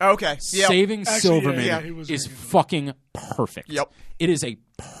Silverman. Okay. Yep. Saving Silverman is fucking perfect. Yep. It is a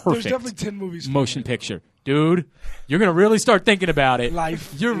perfect There's definitely 10 movies motion picture. Dude, you're going to really start thinking about it.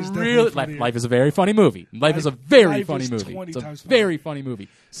 Life is a very funny movie. Life is a very funny movie. It's a very funny movie.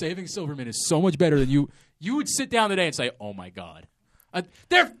 Saving Silverman is so much better than you would sit down today and say, "Oh my god."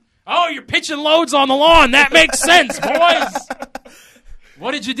 You're pitching loads on the lawn. That makes sense, boys.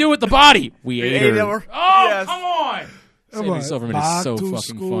 What did you do with the body? We ate her. Oh, yes. Come on. Saving Silverman is so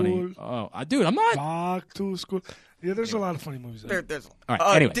fucking funny. Oh, dude, I'm not. Back to School. Yeah, there's a lot of funny movies. There's. All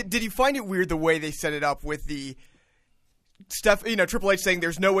right, anyway. Did you find it weird the way they set it up with the stuff? Triple H saying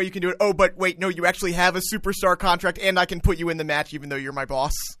there's no way you can do it. Oh, but wait, no, you actually have a superstar contract, and I can put you in the match even though you're my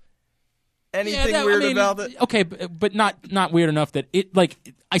boss. Anything weird about it? Okay, but not weird enough that it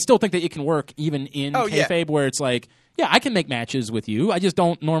I still think that it can work even in kayfabe where it's like, yeah, I can make matches with you. I just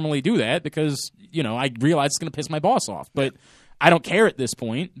don't normally do that because I realize it's going to piss my boss off, but I don't care at this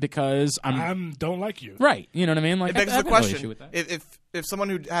point because I don't like you. Right, you know what I mean? Like, it begs the question: if someone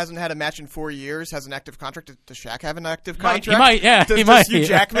who hasn't had a match in 4 years has an active contract, does Shaq have an active contract? He might. Yeah, does Hugh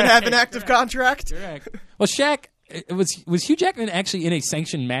Jackman have an active contract? Correct. Well, Shaq. Was Hugh Jackman actually in a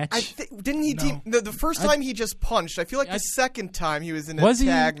sanctioned match? Didn't he? No. The first time he just punched. I feel like the second time he was in a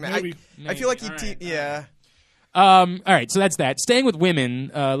tag match. Maybe. I feel like yeah. All right, so that's that. Staying with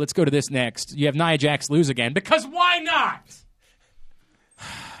women, let's go to this next. You have Nia Jax lose again because why not?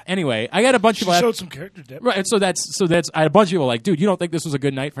 Anyway, I got a bunch of people. She showed some character depth, right? So that's. I had a bunch of people like, dude, you don't think this was a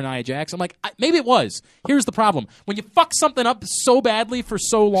good night for Nia Jax? I'm like, maybe it was. Here's the problem: when you fuck something up so badly for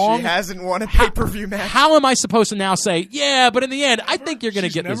so long, she hasn't won a pay-per-view match. How am I supposed to now say, yeah? But in the end, I think you're going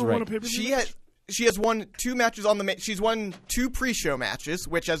to get this right. She has won 2 matches on the. She's won 2 pre-show matches,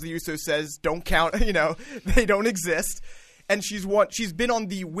 which, as the Usos says, don't count. They don't exist. And she's been on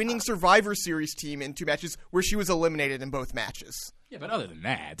the winning Survivor Series team in 2 matches, where she was eliminated in both matches. Yeah, but other than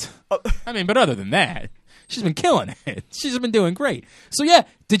that, she's been killing it. She's been doing great. So yeah,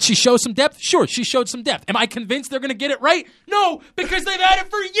 did she show some depth? Sure, she showed some depth. Am I convinced they're going to get it right? No, because they've had it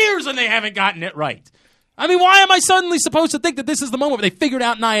for years and they haven't gotten it right. I mean, why am I suddenly supposed to think that this is the moment where they figured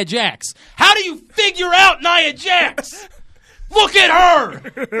out Nia Jax? How do you figure out Nia Jax? Look at her!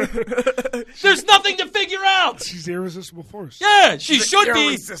 There's nothing to figure out! She's the irresistible force. Yeah, she should be.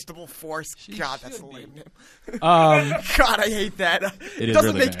 Irresistible force. God, that's a lame name. God, I hate that. It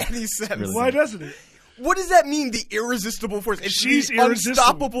doesn't really make any sense. Really Why doesn't it? What does that mean, the irresistible force? It's She's the irresistible.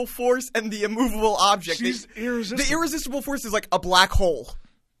 unstoppable force and the immovable object. She's irresistible. The irresistible force is like a black hole.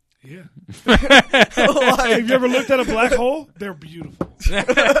 Yeah. Have you ever looked at a black hole? They're beautiful.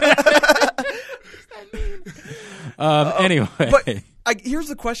 Anyway. But here's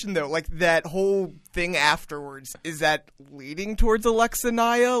the question, though. Like, that whole thing afterwards, is that leading towards Alexa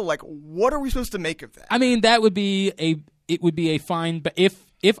Nia? Like, what are we supposed to make of that? I mean, it would be a fine, but if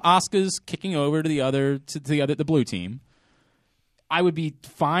Asuka's kicking over to the blue team, I would be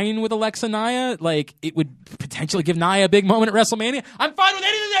fine with Alexa Nia. Like, it would potentially give Nia a big moment at WrestleMania. I'm fine with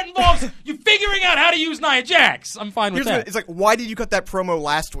anything that involves you figuring out how to use Nia Jax. I'm fine with that. It's like, why did you cut that promo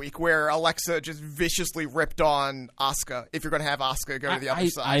last week where Alexa just viciously ripped on Asuka if you're going to have Asuka go to the other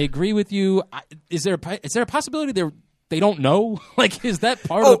side? I agree with you. Is there a possibility they don't know? Like, is that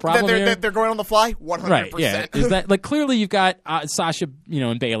part of the problem here? They're going on the fly? 100%. Right, yeah. Is that, like, clearly you've got Sasha,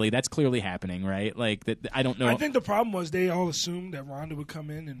 and Bayley. That's clearly happening, right? Like, that. I don't know. I think the problem was they all assumed that Ronda would come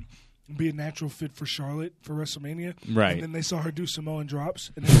in and be a natural fit for Charlotte for WrestleMania. Right. And then they saw her do Samoan drops.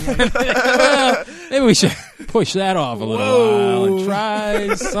 And they were like, maybe we should push that off a little while and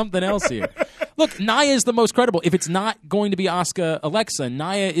try something else here. Look, Nia is the most credible. If it's not going to be Alexa,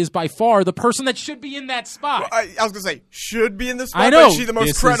 Nia is by far the person that should be in that spot. I was going to say, should be in this spot, I know. but is she the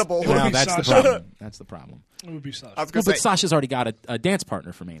most credible? That's the problem. That's the problem. It would be Sasha. But Sasha's already got a dance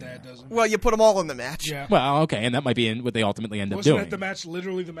partner for Mania. That doesn't. Well, you put them all in the match. Yeah. Well, okay, and that might be what they ultimately end up doing. Wasn't that the match,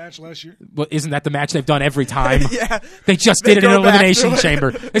 literally the match last year? Well, isn't that the match they've done every time? Yeah. They just did it in an Elimination Chamber.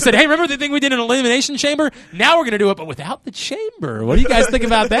 They said, hey, remember the thing we did in an Elimination Chamber? Now we're going to do it, but without the chamber. What do you guys think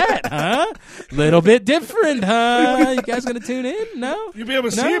about that, huh? Little bit different, huh? You guys going to tune in? No? You'll be able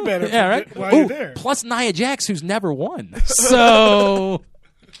to see it better while you're there. Plus Nia Jax, who's never won. So...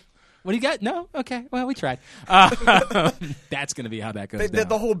 What do you got? No? Okay. Well, we tried. That's going to be how that goes down.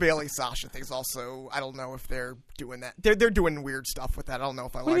 The whole Bayley-Sasha thing is also, I don't know if they're doing that. They're doing weird stuff with that. I don't know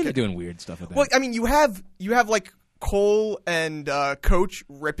if I like it. They're doing weird stuff with that. Well, I mean, you have like Cole and Coach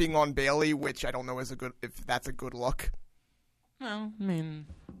ripping on Bayley, which I don't know if that's a good look. Well, I mean,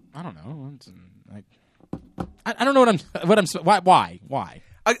 I don't know. I don't know why?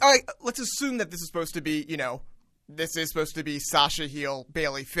 Let's assume that this is supposed to be, this is supposed to be Sasha heel,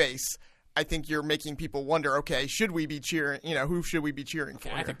 Bayley face. I think you're making people wonder, okay, should we be cheering, who should we be cheering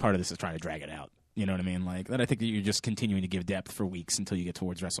for? I think part of this is trying to drag it out. You know what I mean? Like, that I think that you're just continuing to give depth for weeks until you get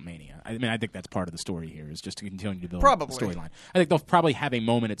towards WrestleMania. I mean, I think that's part of the story here, is just to continue to build the storyline. I think they'll probably have a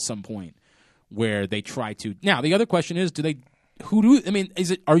moment at some point where they try to. Now, the other question is,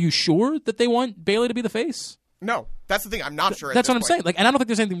 are you sure that they want Bayley to be the face? No, that's the thing. I'm not sure. That's what I'm saying. Like, and I don't think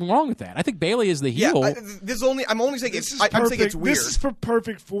there's anything wrong with that. I think Bayley is the heel. Yeah, I'm only saying I'm saying it's weird. This is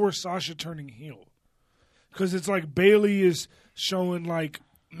perfect for Sasha turning heel, because it's like Bayley is showing like,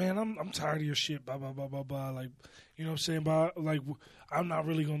 man, I'm tired of your shit. Blah blah blah blah blah. Like, you know what I'm saying? Like, I'm not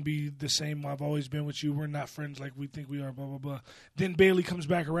really gonna be the same I've always been with you. We're not friends like we think we are. Blah blah blah. Then Bayley comes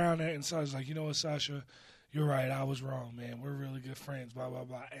back around and Sasha's like, you know what, Sasha? You're right. I was wrong, man. We're really good friends. Blah blah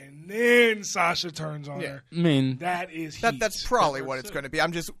blah. And then Sasha turns on her. I mean, that is that's probably what it's going to be.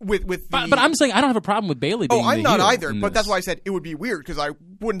 I'm just with. But I'm saying I don't have a problem with Bayley being. Oh, I'm not either. But this. That's why I said it would be weird, because I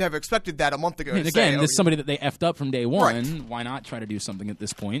wouldn't have expected that a month ago. I mean, again, this is somebody that they effed up from day one. Right. Why not try to do something at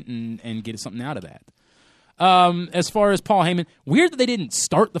this point and get something out of that? As far as Paul Heyman, weird that they didn't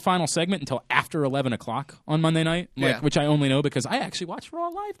start the final segment until after 11 o'clock on Monday night, which I only know because I actually watched Raw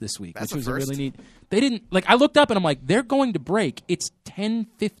live this week, which was a really neat. They didn't I looked up and I'm like, they're going to break. It's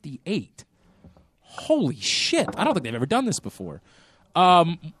 10:58. Holy shit! I don't think they've ever done this before.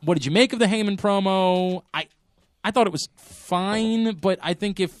 What did you make of the Heyman promo? I thought it was fine, but I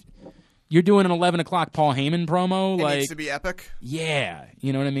think if you're doing an 11 o'clock Paul Heyman promo, it needs to be epic. Yeah,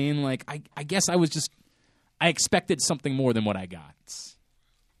 you know what I mean. Like I guess I expected something more than what I got.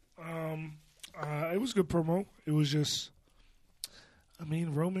 It was a good promo. It was just, I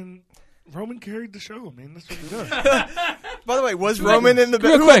mean, Roman carried the show. I mean, that's what he does. By the way, was Roman in the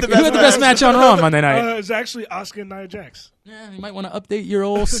best? Who had the best match on Raw Monday night? It was actually Asuka and Nia Jax. Yeah, you might want to update your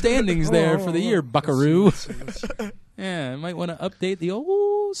old standings there for the year, Buckaroo. Let's see. Yeah, might want to update the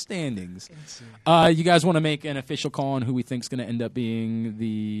old standings. You guys want to make an official call on who we think is going to end up being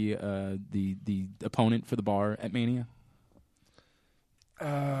the opponent for the Bar at Mania? I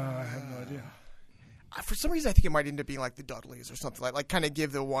have no idea. For some reason, I think it might end up being like the Dudleys or something like kind of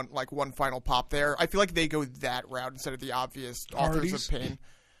give the one final pop there. I feel like they go that route instead of the obvious Authors of Pain.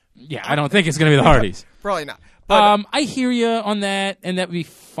 Yeah, I don't think it's going to be the Hardys. Probably not. But, I hear you on that, and that would be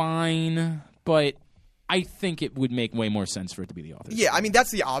fine, but I think it would make way more sense for it to be the Authors. Yeah, I mean,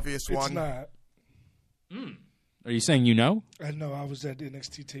 that's the obvious one. It's not. Are you saying you know? I know. I was at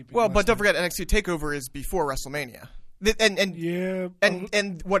NXT taping. Well, but don't forget, NXT TakeOver is before WrestleMania.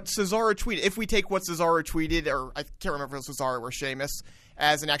 And what Cesaro tweeted, if we take what Cesaro tweeted, or I can't remember if it was Cesaro or Sheamus,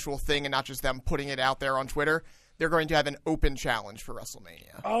 as an actual thing and not just them putting it out there on Twitter, they're going to have an open challenge for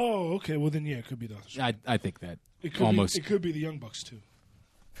WrestleMania. Oh, okay. Well, then, it could be those. I think that it could almost. It could be the Young Bucks, too.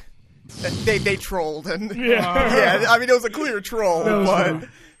 They trolled. And yeah, it was a clear troll, but...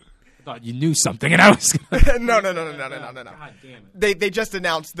 I thought you knew something, and I was no. God damn it. They just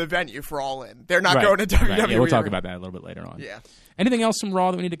announced the venue for All In. They're not going to WWE. Right. Yeah, we'll talk about that a little bit later on. Yeah. Anything else from Raw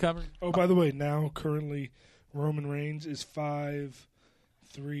that we need to cover? Oh, by the way, now currently Roman Reigns is 5-3-1.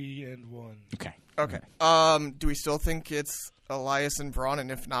 Okay. Do we still think it's Elias and Braun? And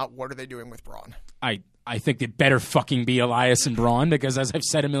if not, what are they doing with Braun? I think it better fucking be Elias and Braun because, as I've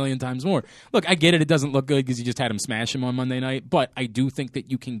said a million times more, look, I get it. It doesn't look good because you just had him smash him on Monday night, but I do think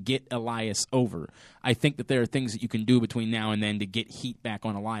that you can get Elias over. I think that there are things that you can do between now and then to get heat back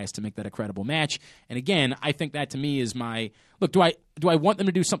on Elias to make that a credible match. And again, I think that to me is my look. Do I want them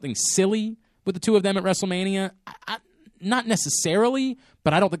to do something silly with the two of them at WrestleMania? Not necessarily,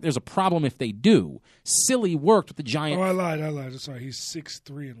 but I don't think there's a problem if they do. Silly worked with the Giant. Oh, I lied. Sorry, he's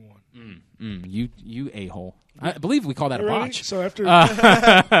 6-3-1. You a-hole. I believe we call that a botch. So after not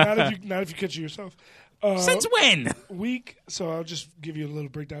if you catch it yourself. Since when? So I'll just give you a little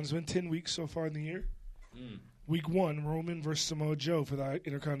breakdown. It's been 10 weeks so far in the year. Week 1, Roman versus Samoa Joe for the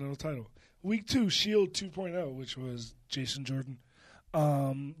Intercontinental title. Week 2, Shield 2.0, which was Jason Jordan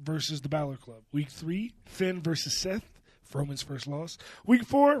versus the Balor Club. Week 3, Finn versus Seth. Roman's first loss. Week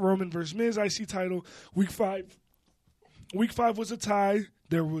 4, Roman versus Miz, IC title. Week 5 was a tie.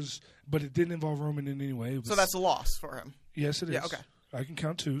 But it didn't involve Roman in any way. So that's a loss for him. Yes, it is. Yeah, okay. I can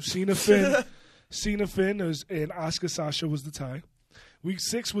count 2. Cena Finn and Asuka Sasha was the tie. Week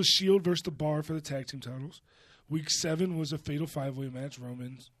 6 was Shield versus the Bar for the tag team titles. Week 7 was a fatal 5-way match.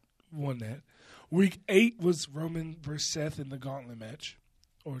 Roman won that. Week 8 was Roman versus Seth in the Gauntlet match,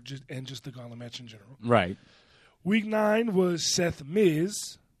 just the Gauntlet match in general. Right. Week 9 was Seth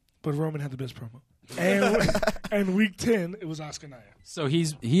Miz, but Roman had the best promo. And week 10, it was Asuka Nia. So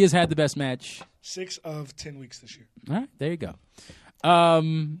he has had the best match. 6 of 10 weeks this year. All right, there you go.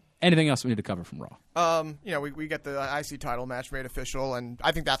 Anything else we need to cover from Raw? We get the IC title match made official, and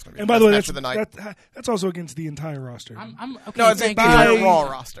I think that's going to be and the by the way, match of the night. That's also against the entire roster. I'm okay. No, it's the entire Raw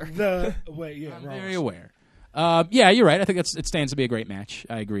roster. I'm very aware. You're right. I think it stands to be a great match.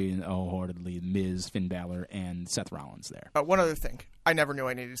 I agree wholeheartedly. Miz, Finn Balor, and Seth Rollins there. One other thing. I never knew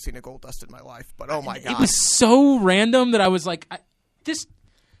I needed to see Nicole Dust in my life, but oh my God. It was so random that I was like, did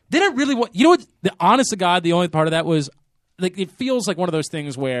I really want... You know what? The honest to God, the only part of that was, like, it feels like one of those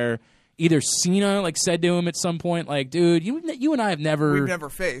things where either Cena, like, said to him at some point, like, dude, you and I have never... We've never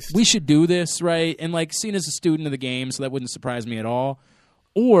faced. We should do this, right? And, like, Cena's a student of the game, so that wouldn't surprise me at all.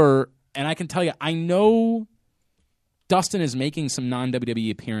 Or, and I can tell you, I know... Dustin is making some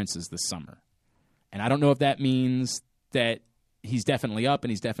non-WWE appearances this summer. And I don't know if that means that he's definitely up and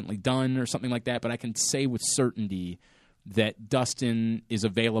he's definitely done or something like that, but I can say with certainty that Dustin is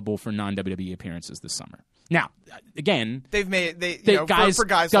available for non-WWE appearances this summer. Now, again, they've made guys, for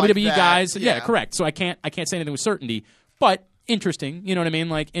guys WWE like that, guys, yeah, correct. So I can't say anything with certainty, but interesting, you know what I mean?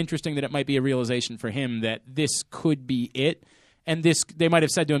 Like interesting that it might be a realization for him that this could be it. And they might have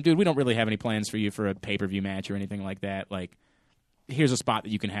said to him, dude, we don't really have any plans for you for a pay-per-view match or anything like that. Like, here's a spot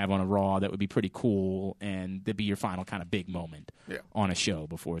that you can have on a Raw that would be pretty cool and that'd be your final kind of big moment on a show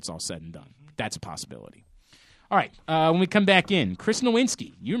before it's all said and done. That's a possibility. All right, when we come back in, Chris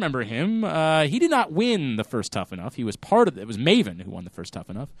Nowinski, you remember him. He did not win the first Tough Enough. He was part of it. It was Maven who won the first Tough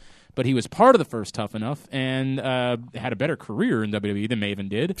Enough. But he was part of the first Tough Enough and had a better career in WWE than Maven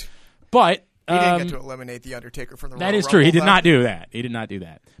did. But... He didn't get to eliminate The Undertaker from the Royal That is Rumble, true. He did not do that. He did not do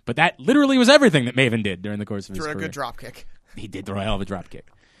that. But that literally was everything that Maven did during the course of his career. Threw a good drop kick. He did throw a hell of a drop kick.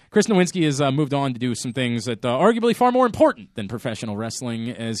 Chris Nowinski has moved on to do some things that are arguably far more important than professional wrestling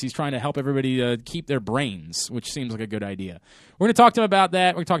as he's trying to help everybody keep their brains, which seems like a good idea. We're going to talk to him about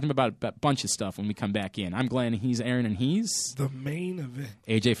that. We're going to talk to him about a bunch of stuff when we come back in. I'm Glenn. He's Aaron, and he's... the main event.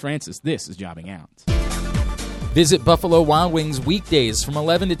 AJ Francis. This is Jobbing Out. Visit Buffalo Wild Wings weekdays from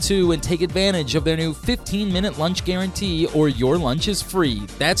 11 to 2 and take advantage of their new 15-minute lunch guarantee or your lunch is free.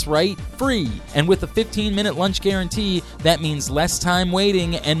 That's right, free. And with the 15-minute lunch guarantee, that means less time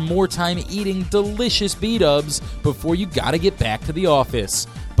waiting and more time eating delicious B-dubs before you gotta get back to the office.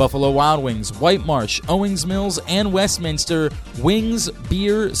 Buffalo Wild Wings, White Marsh, Owings Mills, and Westminster. Wings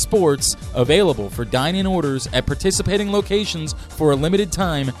Beer Sports, available for dine-in orders at participating locations for a limited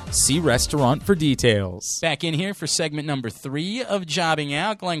time. See restaurant for details. Back in here for segment number 3 of Jobbing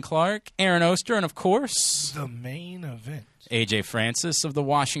Out. Glenn Clark, Aaron Oster, and of course, the main event, AJ Francis of the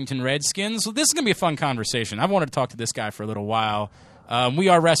Washington Redskins. So this is going to be a fun conversation. I've wanted to talk to this guy for a little while. We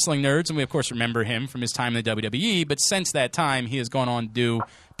are wrestling nerds, and we, of course, remember him from his time in the WWE. But since that time, he has gone on to do,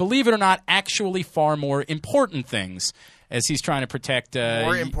 believe it or not, actually far more important things as he's trying to protect...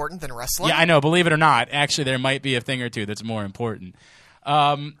 more important than wrestling? Yeah, I know. Believe it or not, actually, there might be a thing or two that's more important.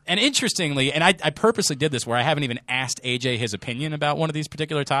 And interestingly, and I purposely did this where I haven't even asked AJ his opinion about one of these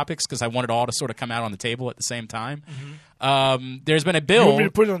particular topics because I want it all to sort of come out on the table at the same time. Mm-hmm. There's been a bill. You want me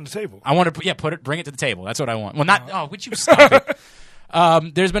to put it on the table? I want to, bring it to the table. That's what I want. Well, not. Would you stop it?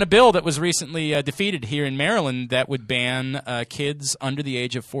 There's been a bill that was recently defeated here in Maryland that would ban kids under the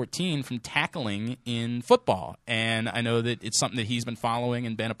age of 14 from tackling in football. And I know that it's something that he's been following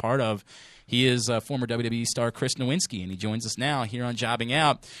and been a part of. He is former WWE star Chris Nowinski, and he joins us now here on Jobbing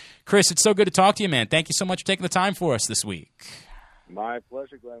Out. Chris, it's so good to talk to you, man. Thank you so much for taking the time for us this week. My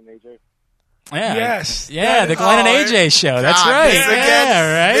pleasure, Glenn and AJ. Yeah. Yes. Yeah, the Glenn and AJ show. That's right.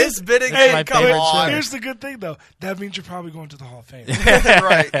 Right? This bit again, come on. Here's the good thing, though. That means you're probably going to the Hall of Fame.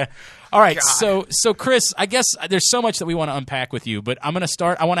 Right. All right. So Chris, I guess there's so much that we want to unpack with you, but I'm going to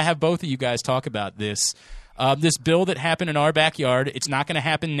start. I want to have both of you guys talk about this. This bill that happened in our backyard, it's not going to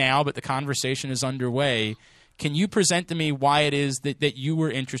happen now, but the conversation is underway. Can you present to me why it is that you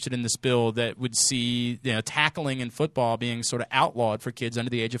were interested in this bill that would see tackling in football being sort of outlawed for kids under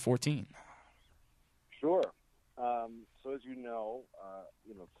the age of 14? Sure. So as you know,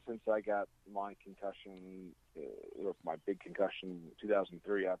 since I got my concussion, my big concussion in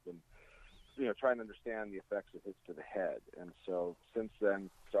 2003, I've been, trying to understand the effects it hits to the head. And so since then,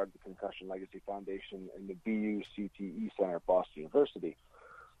 started the Concussion Legacy Foundation and the BU CTE Center at Boston University.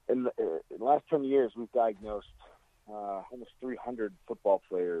 In the last 10 years, we've diagnosed almost 300 football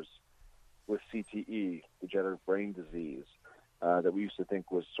players with CTE, degenerative brain disease, that we used to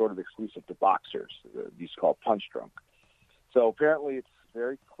think was sort of exclusive to boxers, used to call punch drunk. So apparently it's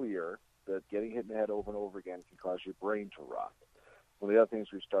very clear that getting hit in the head over and over again can cause your brain to rot. One of the other things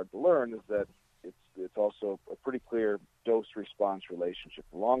we've started to learn is that it's also a pretty clear dose-response relationship.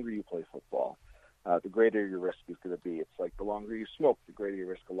 The longer you play football, the greater your risk is going to be. It's like the longer you smoke, the greater your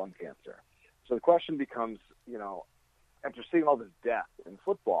risk of lung cancer. So the question becomes, after seeing all this death in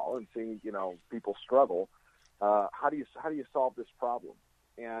football and seeing, people struggle, how do you solve this problem?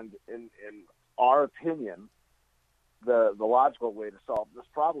 And in our opinion, the logical way to solve this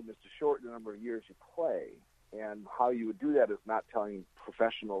problem is to shorten the number of years you play. And how you would do that is not telling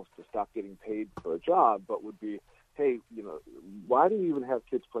professionals to stop getting paid for a job, but would be, hey, why do you even have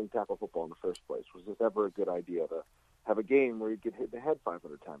kids playing tackle football in the first place? Was this ever a good idea to have a game where you get hit in the head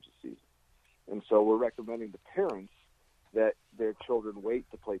 500 times a season? And so we're recommending to parents that their children wait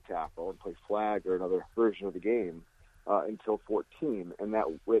to play tackle and play flag or another version of the game until 14. And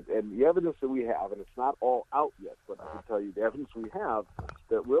the evidence that we have, and it's not all out yet, but I can tell you the evidence we have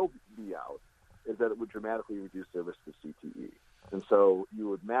that will be out is that it would dramatically reduce their risk of CTE. And so you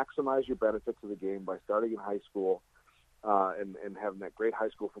would maximize your benefits of the game by starting in high school and having that great high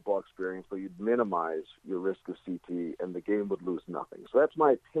school football experience, but you'd minimize your risk of CTE, and the game would lose nothing. So that's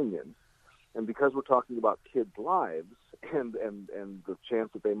my opinion. And because we're talking about kids' lives and the chance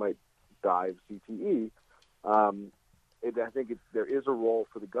that they might die of CTE, I think there is a role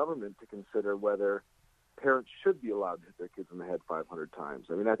for the government to consider whether parents should be allowed to hit their kids in the head 500 times.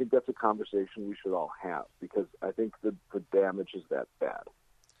 I mean, I think that's a conversation we should all have because I think the damage is that bad.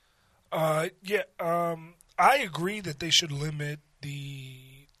 I agree that they should limit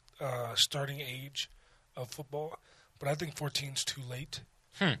the starting age of football, but I think 14 is too late.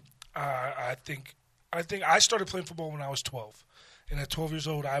 I think I started playing football when I was 12. And at 12 years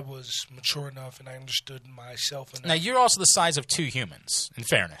old, I was mature enough and I understood myself enough. Now, you're also the size of 2 humans, in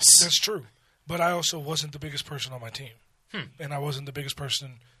fairness. That's true. But I also wasn't the biggest person on my team. And I wasn't the biggest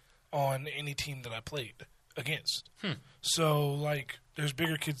person on any team that I played against. So, there's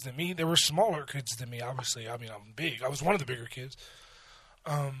bigger kids than me. There were smaller kids than me, obviously. I mean, I'm big. I was one of the bigger kids.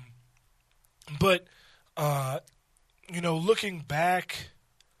 But looking back,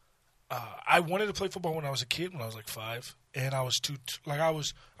 I wanted to play football when I was a kid, when I was 5. And I was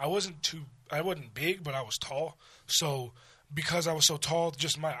I wasn't big, but I was tall. So because I was so tall,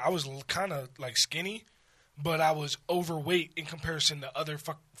 I was kind of skinny, but I was overweight in comparison to other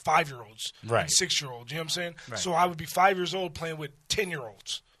 5-year-olds, right, and 6-year-olds. You know what I'm saying? Right. So I would be 5 years old playing with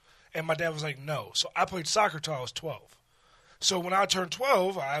 10-year-olds, and my dad was like, no. So I played soccer till I was 12. So when I turned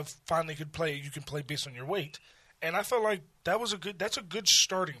 12, I finally could play. You can play based on your weight, and I felt like that's a good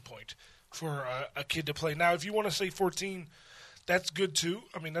starting point for a kid to play. Now, if you want to say 14, that's good too.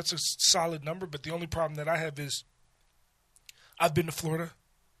 I mean, that's a solid number. But the only problem that I have is I've been to Florida.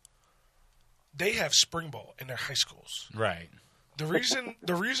 They have spring ball in their high schools. Right. The reason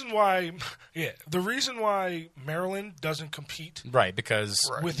why Maryland doesn't compete, right, because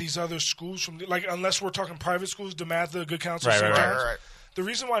with these other schools from unless we're talking private schools, DeMatha, Good Counsel, right, St. John's. Right. The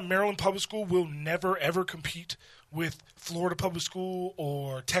reason why Maryland Public School will never ever compete with Florida Public School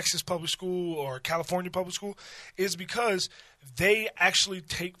or Texas Public School or California Public School is because they actually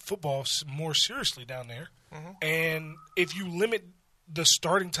take football more seriously down there. Mm-hmm. And if you limit the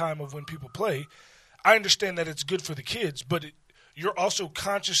starting time of when people play, I understand that it's good for the kids, but you're also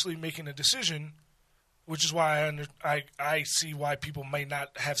consciously making a decision, which is why I see why people may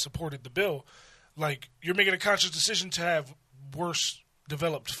not have supported the bill. Like, you're making a conscious decision to have worse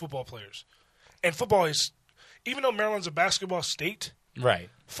developed football players. And football is, even though Maryland's a basketball state, right,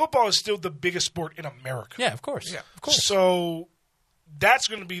 football is still the biggest sport in America. Yeah, of course. Yeah, of course. So that's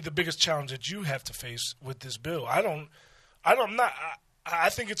going to be the biggest challenge that you have to face with this bill. I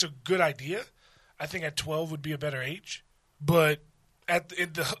think it's a good idea. I think at 12 would be a better age. But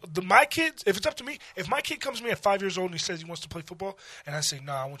my kids, if it's up to me, if my kid comes to me at 5 years old and he says he wants to play football, and I say,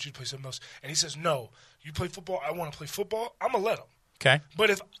 I want you to play something else, and he says, no, you play football, I want to play football, I'm going to let him. Okay.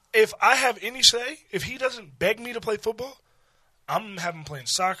 But if I have any say, if he doesn't beg me to play football, I'm going to have him playing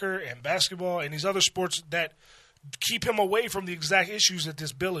soccer and basketball and these other sports that keep him away from the exact issues that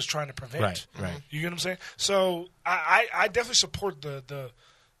this bill is trying to prevent. Right. You get what I'm saying? So I definitely support the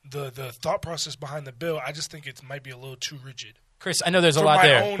thought process behind the bill. I just think it might be a little too rigid. Chris, I know there's a lot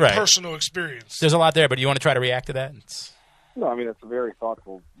there. From my own personal experience. There's a lot there, but do you want to try to react to that? No, I mean, it's a very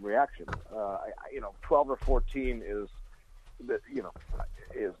thoughtful reaction. 12 or 14 is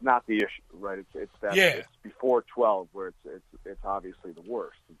not the issue, right? It's before 12 where it's obviously the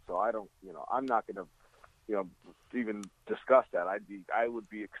worst. And so I'm not going to, even discuss that. I would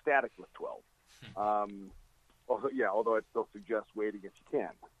be ecstatic with 12. Although I'd still suggest waiting if you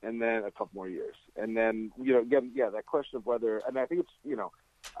can, and then a couple more years, and then again, that question of whether, and I think it's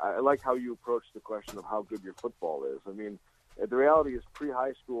I like how you approach the question of how good your football is. I mean, the reality is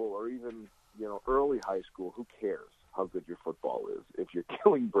pre-high school or even early high school, who cares how good your football is if you're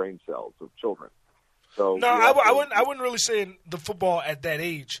killing brain cells of children? So no, I wouldn't really say in the football at that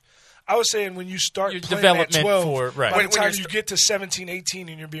age. I was saying when you start playing at 12, by the time you get to 17, 18,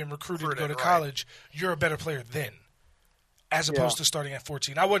 and you're being recruited to go to college, you're a better player then, as opposed to starting at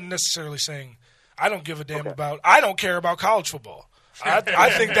 14. I wasn't necessarily saying I don't give a damn I don't care about college football.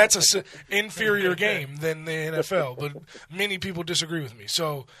 I think that's an inferior game than the NFL, but many people disagree with me.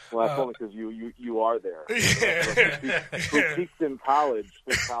 So, well, that's only because you are there. Who peaked in college?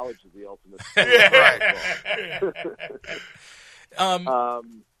 College is the ultimate.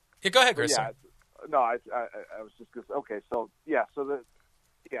 Yeah, go ahead, Chris. I was just going to say, okay, so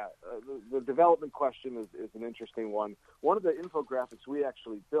the development question is an interesting one. One of the infographics we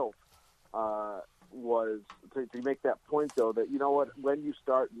actually built was to make that point, though, that, when you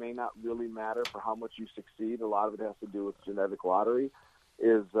start may not really matter for how much you succeed. A lot of it has to do with genetic lottery.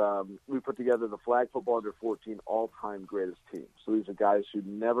 We put together the flag football under 14 all-time greatest team. So these are guys who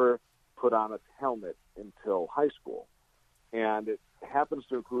never put on a helmet until high school. And it happens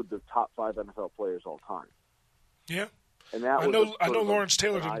to include the top 5 NFL players all time. Yeah. And that I know Lawrence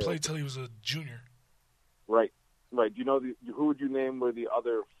Taylor didn't play until he was a junior. Right. Right. Who would you name were the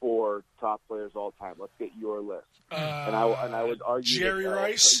other 4 top players all time? Let's get your list. And I would argue Jerry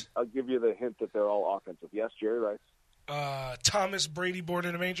Rice. I'll give you the hint that they're all offensive. Yes, Jerry Rice. Thomas Brady, born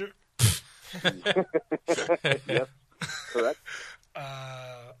in a manger. Yes, correct.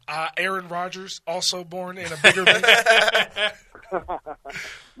 Aaron Rodgers, also born in a bigger manger.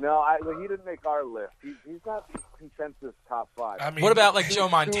 No, he didn't make our list. He's not the consensus top 5. I mean, what about like Joe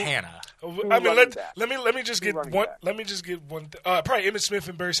Montana? Let me just get one. Let me just get one. Probably Emmitt Smith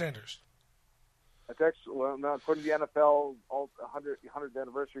and Barry Sanders. That's actually according to the NFL 100th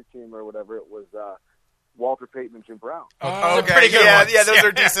anniversary team or whatever, it was Walter Payton and Jim Brown. Okay, pretty good ones. Yeah, those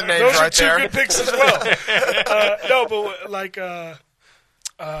are decent names those right there. Those are 2 good picks as well.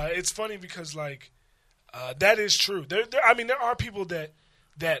 It's funny because that is true. There are people that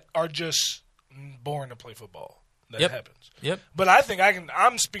are just born to play football. That happens. Yep. But I think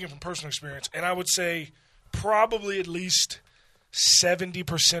I'm speaking from personal experience, and I would say probably at least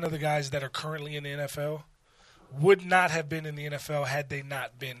 70% of the guys that are currently in the NFL would not have been in the NFL had they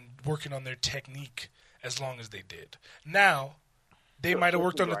not been working on their technique as long as they did. Now, they might have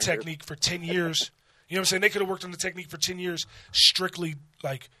worked on the technique for 10 years. You know what I'm saying? They could have worked on the technique for 10 years strictly,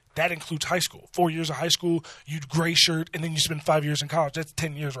 like, that includes high school. 4 years of high school, you'd gray shirt, and then you spend 5 years in college. That's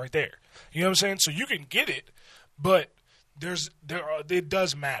 10 years right there. You know what I'm saying? So you can get it, but it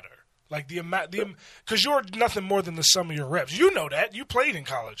does matter. Like because you're nothing more than the sum of your reps. You know that. You played in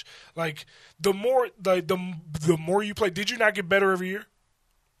college. Like the more you play, did you not get better every year?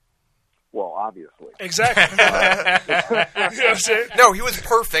 Well, obviously. Exactly. You know what I'm saying? No, he was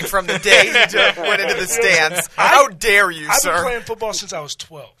perfect from the day he went into the stands. How dare you, sir? I've been playing football since I was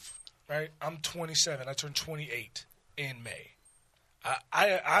 12, right? I'm 27. I turned 28 in May.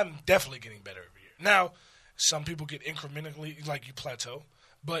 I'm definitely getting better every year. Now, some people get incrementally, like you plateau,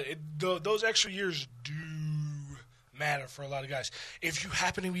 but those extra years do matter for a lot of guys. If you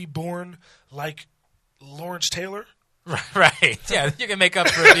happen to be born like Lawrence Taylor, right? Yeah, you can make up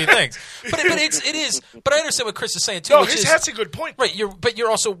for a few things, but it is. But I understand what Chris is saying too. No, that's a good point. Right, but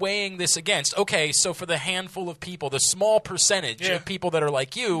you're also weighing this against. Okay, so for the handful of people, the small percentage of people that are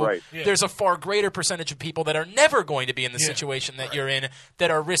like you, there's a far greater percentage of people that are never going to be in the situation that you're in,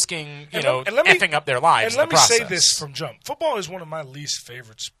 that are risking, effing up their lives. And let me process. say this from jump: football is one of my least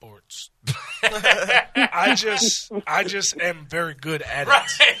favorite sports. I just am very good at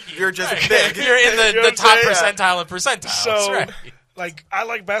it. You're just big. You're in the top percentile of percentiles. So, right. like, I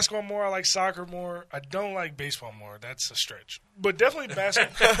like basketball more. I like soccer more. I don't like baseball more. That's a stretch. But definitely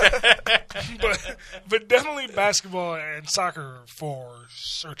basketball. but definitely basketball and soccer for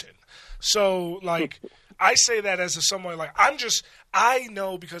certain. So, like, I say that as someone, like, I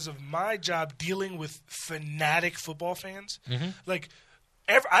know because of my job dealing with fanatic football fans, like,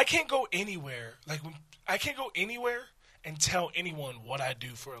 I can't go anywhere. Like, I can't go anywhere and tell anyone what I do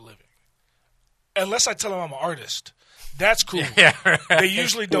for a living. Unless I tell them I'm an artist. That's cool. Yeah, right. They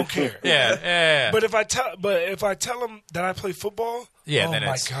usually don't care. Yeah. But if I tell them that I play football, then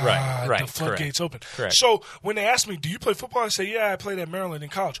my it's, God, right, the floodgates open. Correct. So when they ask me, "Do you play football?" I say, "Yeah, I played at Maryland in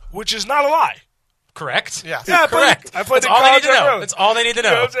college," which is not a lie. Correct. Yeah, correct. I played That's in all they college need to at know. Maryland. That's all they need to know.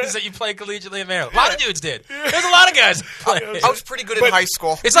 You know what I'm saying? Is that you played collegiately in Maryland. A lot of dudes did. There's a lot of guys. I was pretty good in high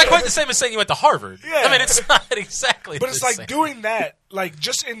school. It's not quite the same as saying you went to Harvard. Yeah. I mean, it's not exactly. But it's the like same. doing that, like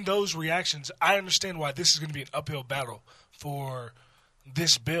just in those reactions, I understand why this is going to be an uphill battle for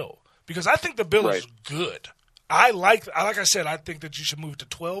this bill, because I think the bill is good. Like I said, I think that you should move it to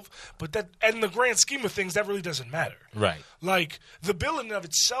 12, but that, in the grand scheme of things, that really doesn't matter. Right. Like, the bill in and of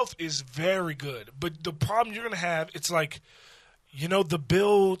itself is very good, but the problem you're going to have, it's like, the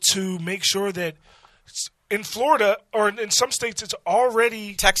bill to make sure that in Florida or in some states, it's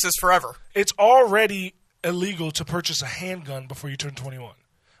already Texas forever. It's already illegal to purchase a handgun before you turn 21.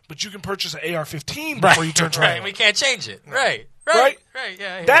 But you can purchase an AR-15 before you turn 21. Right, we can't change it. Right,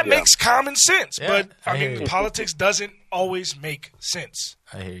 yeah. That makes common sense, Yeah, but I mean, politics doesn't always make sense.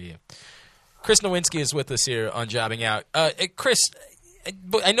 I hear you. Chris Nowinski is with us here on Jobbing Out. Chris,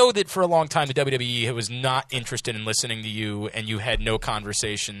 I know that for a long time the WWE was not interested in listening to you, and you had no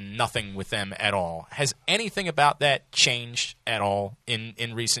conversation, nothing with them at all. Has anything about that changed at all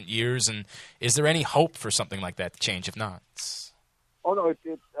in recent years, and is there any hope for something like that to change? If not, Oh no,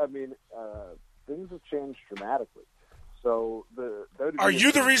 things have changed dramatically. So the WWE Are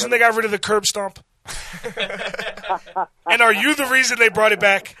you the reason they got rid of the curb stomp? And are you the reason they brought it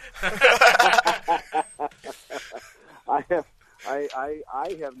back? I have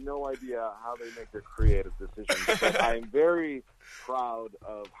no idea how they make their creative decisions, but I'm very proud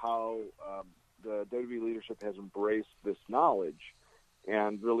of how the WWE leadership has embraced this knowledge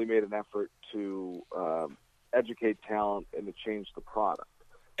and really made an effort to educate talent and to change the product.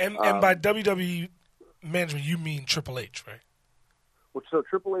 And by WWE management, you mean Triple H, right? Well, so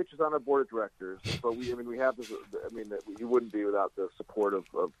Triple H is on our board of directors, but we have this. He wouldn't be without the support of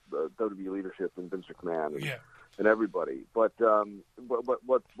the WWE leadership and Vince McMahon and everybody. But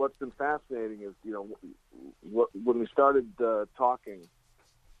what's been fascinating is when we started talking,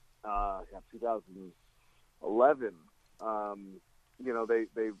 2011.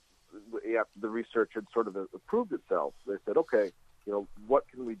 After the research had sort of approved itself, they said, okay, what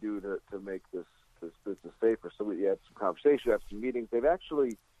can we do to make this business safer? So we had some conversation, had some meetings. They've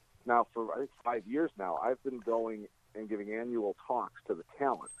actually now for I think 5 years now, I've been going and giving annual talks to the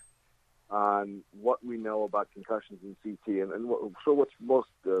talent on what we know about concussions and CT. So what's most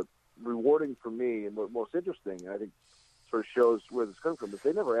rewarding for me and what's most interesting, and I think sort of shows where this comes from, is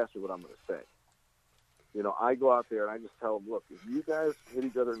they never ask me what I'm going to say. I go out there and I just tell them, look, if you guys hit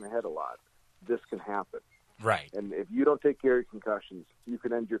each other in the head a lot, this can happen. Right. And if you don't take care of your concussions, you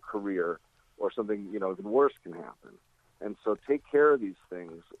can end your career, or something, even worse can happen. And so take care of these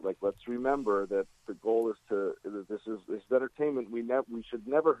things. Like, let's remember that the goal is this is entertainment. We should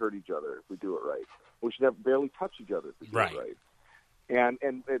never hurt each other if we do it right. We should barely touch each other if we do it right. And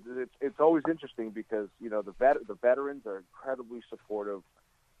it's always interesting because, the veterans are incredibly supportive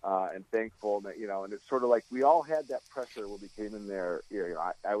and thankful. And, and it's sort of like we all had that pressure when we came in there.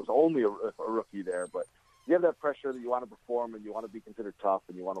 I was only a rookie there, but you have that pressure that you want to perform and you want to be considered tough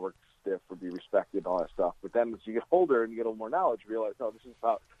and you want to work stiff or be respected and all that stuff. But then as you get older and you get a little more knowledge, you realize, no, this is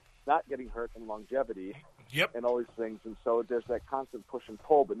about not getting hurt and longevity and all these things. And so there's that constant push and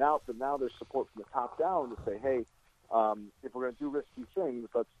pull. But now there's support from the top down to say, hey, if we're going to do risky things,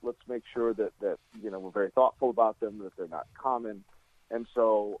 let's make sure that we're very thoughtful about them, that they're not common. And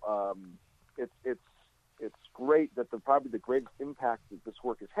so it's great that probably the greatest impact that this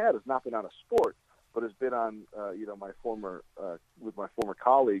work has had has not been on a sport, but has been on my former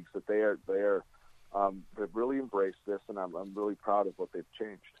colleagues, that they've really embraced this, and I'm really proud of what they've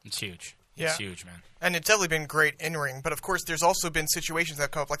changed. It's huge. Yeah. It's huge, man. And it's definitely been great in-ring, but of course there's also been situations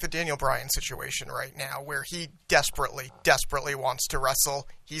that come up, like the Daniel Bryan situation right now, where he desperately wants to wrestle.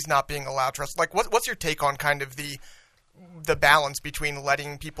 He's not being allowed to wrestle. Like, what's your take on kind of the balance between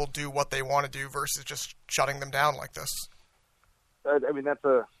letting people do what they want to do versus just shutting them down like this? I mean, that's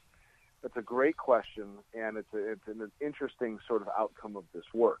a great question, and it's an interesting sort of outcome of this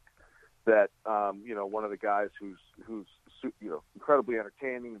work. That one of the guys who's incredibly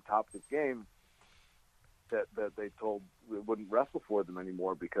entertaining and top of his game, that they told wouldn't wrestle for them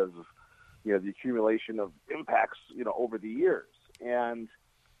anymore because of the accumulation of impacts over the years. And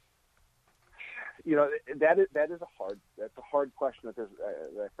that is a hard question that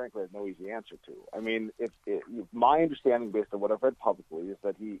I frankly have no easy answer to. I mean, my understanding based on what I've read publicly is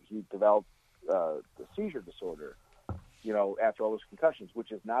that he developed the seizure disorder, after all those concussions,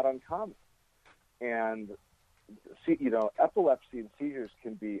 which is not uncommon. And epilepsy and seizures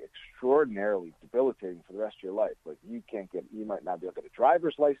can be extraordinarily debilitating for the rest of your life. Like, you might not be able to get a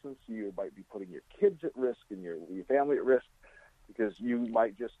driver's license. You might be putting your kids at risk and your family at risk because you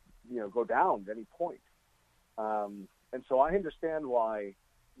might just go down at any point. And so I understand why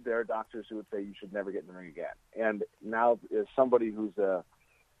there are doctors who would say you should never get in the ring again. And now, as somebody who's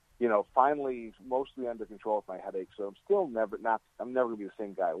finally mostly under control of my headache, so I'm still never going to be the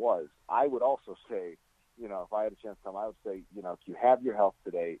same guy I was. I would also say, if I had a chance to come, I would say, if you have your health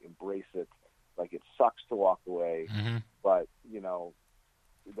today, embrace it. Like, it sucks to walk away, but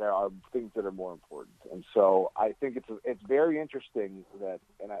there are things that are more important. And so I think it's very interesting that,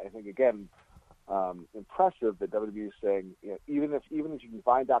 and I think again, impressive that WWE is saying, even if you can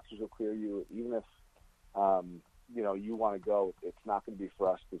find doctors who'll clear you, even if you want to go, it's not going to be for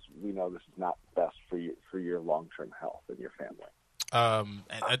us because we know this is not best for your long-term health and your family.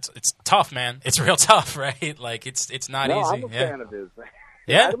 It's tough, man. It's real tough, right? Like, it's not easy. I'm a fan of his.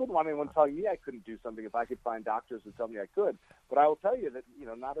 Yeah. I wouldn't want anyone telling me I couldn't do something if I could find doctors who tell me I could. But I will tell you that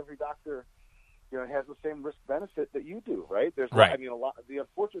not every doctor has the same risk benefit that you do, right? There's right. I mean, a lot. The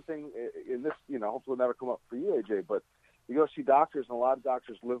unfortunate thing in this, hopefully it'll never come up for you, AJ, but you go see doctors, and a lot of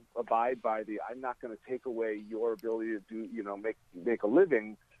doctors abide by I'm not going to take away your ability to do, make a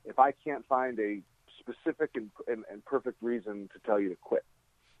living if I can't find a specific and perfect reason to tell you to quit.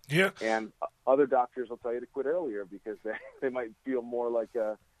 Yeah. And other doctors will tell you to quit earlier because they might feel more like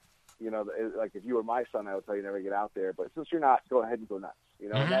like if you were my son, I would tell you never get out there. But since you're not, go ahead and go nuts.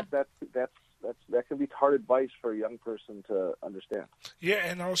 And that can be hard advice for a young person to understand. Yeah,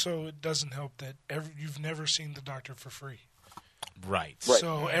 and also it doesn't help that you've never seen the doctor for free. Right.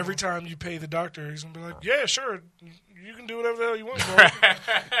 So every time you pay the doctor, he's going to be like, yeah, sure, you can do whatever the hell you want,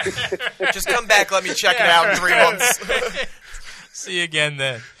 bro. Just come back, let me check it out in 3 months. See you again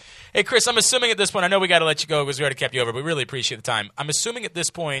then. Hey, Chris, I'm assuming at this point, I know we got to let you go because we already kept you over, but we really appreciate the time. I'm assuming at this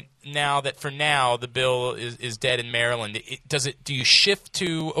point now that for now the bill is dead in Maryland. Do you shift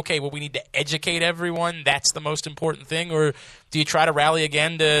to, okay, well, we need to educate everyone, that's the most important thing, or do you try to rally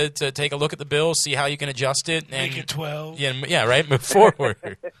again to take a look at the bill, see how you can adjust it? And, make it 12. Yeah, right, move forward.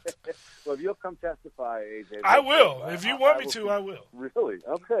 Well, if you'll come testify, AJ. I will. If you want me to, I will. Really?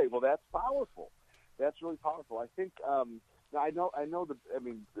 Okay. Well, that's powerful. That's really powerful. I think I know.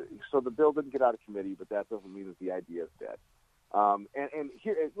 So the bill didn't get out of committee, but that doesn't mean that the idea is dead. And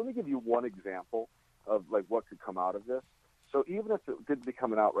here, let me give you one example of like what could come out of this. So even if it didn't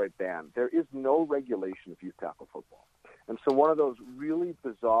become an outright ban, there is no regulation of youth tackle football. And so one of those really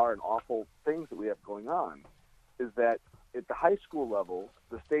bizarre and awful things that we have going on is that at the high school level,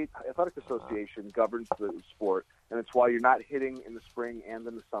 the State Athletic Association governs the sport, and it's why you're not hitting in the spring and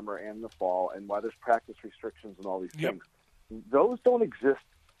in the summer and in the fall, and why there's practice restrictions and all these things. Those don't exist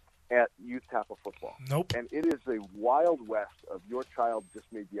at youth tackle football. Nope. And it is a wild west of your child just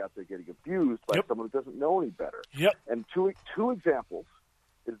may be out there getting abused by someone who doesn't know any better. Yep. And two examples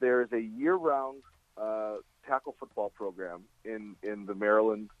is there is a year-round tackle football program in the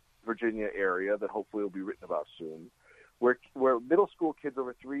Maryland, Virginia area that hopefully will be written about soon, where middle school kids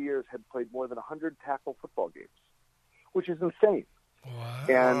over 3 years had played more than 100 tackle football games, which is insane. Wow.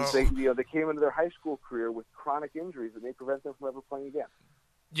 And they came into their high school career with chronic injuries that may prevent them from ever playing again.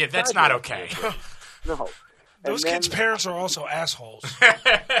 Yeah, that's not okay. No. Those kids' parents are also assholes.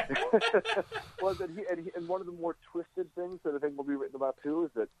 Well, and one of the more twisted things that I think will be written about too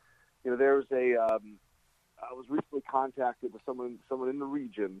is that there's I was recently contacted with someone in the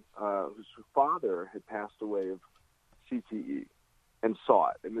region whose father had passed away of CTE and saw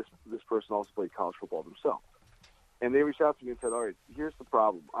it, and this person also played college football themselves. And they reached out to me and said, "All right, here's the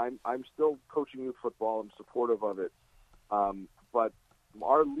problem. I'm still coaching youth football. I'm supportive of it, but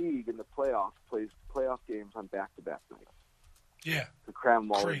our league in the playoffs plays playoff games on back-to-back nights. Yeah, to cram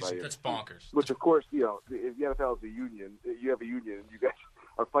them all crazy. in by That's bonkers. Which, of course, if the NFL is a union, you have a union, and you guys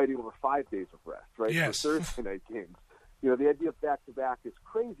are fighting over 5 days of rest, right? Yes. For Thursday night games. The idea of back-to-back is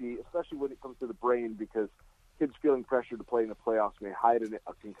crazy, especially when it comes to the brain, because kids feeling pressure to play in the playoffs may hide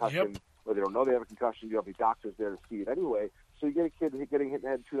a concussion, or they don't know they have a concussion. You have the doctors there to see it anyway. So you get a kid getting hit in the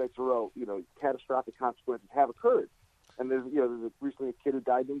head 2 nights in a row. Catastrophic consequences have occurred. And there's recently a kid who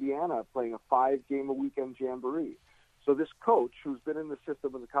died in Indiana playing a 5-game-a-weekend jamboree. So this coach, who's been in the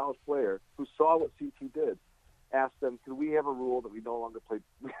system as a college player, who saw what CT did, asked them, "Can we have a rule that we no longer play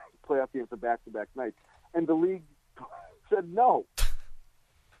playoff games on back-to-back nights?" And the league said no.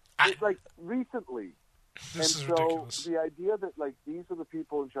 It's like recently. This is so ridiculous. the idea that these are the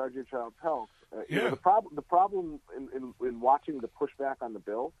people in charge of your child's health. The problem in watching the pushback on the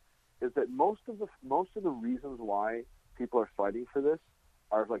bill is that most of the reasons why people are fighting for this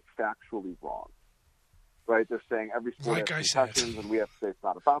are factually wrong. Right? They're saying every sport has concussions, and we have to say it's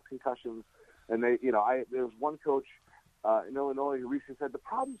not about concussions. And there was one coach in Illinois who recently said the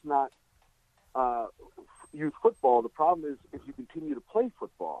problem's not youth football. The problem is if you continue to play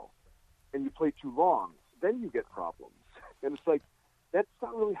football and you play too long, then you get problems. And it's that's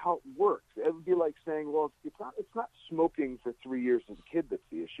not really how it works. It would be like saying, well, it's not smoking for 3 years as a kid that's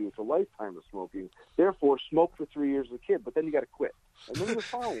the issue. It's a lifetime of smoking. Therefore, smoke for 3 years as a kid, but then you got to quit, and then you're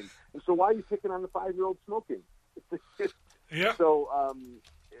fine. And so why are you picking on the 5-year-old smoking? Yeah.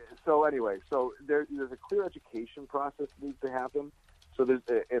 So anyway, there's a clear education process that needs to happen.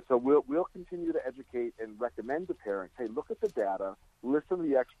 So we'll continue to educate and recommend to parents, hey, look at the data, listen to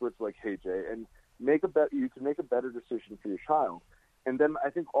the experts like KJ, and you can make a better decision for your child. And then I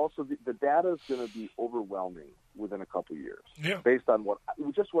think also the data is going to be overwhelming within a couple of years, based on what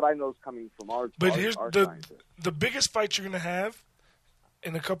I know is coming from our. But here's our the biggest fight you're going to have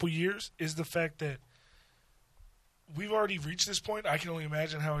in a couple of years is the fact that we've already reached this point. I can only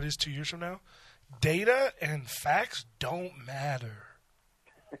imagine how it is 2 years from now. Data and facts don't matter.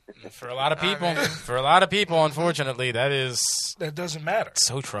 For a lot of people, unfortunately, that doesn't matter.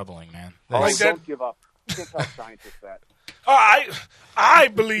 So troubling, man. Don't give up. You can't tell scientists that. I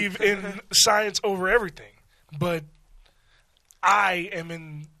believe in science over everything, but I am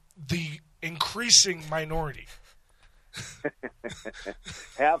in the increasing minority.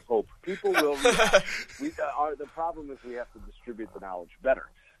 Have hope. People will react. The problem is we have to distribute the knowledge better.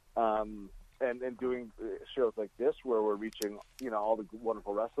 And doing shows like this where we're reaching, all the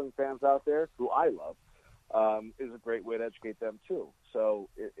wonderful wrestling fans out there who I love, is a great way to educate them too. So,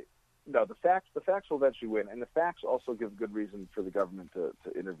 the facts will eventually win, and the facts also give good reason for the government to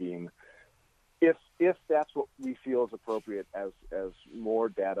intervene if that's what we feel is appropriate as more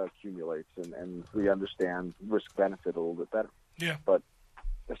data accumulates and we understand risk benefit a little bit better. Yeah. But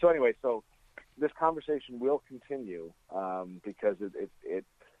so this conversation will continue because it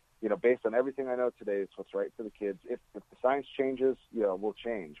based on everything I know today, it's what's right for the kids. If the science changes, we'll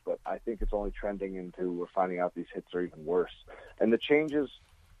change. But I think it's only trending into we're finding out these hits are even worse. And the changes,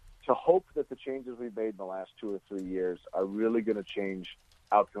 to hope that the changes we've made in the last 2 or 3 years are really going to change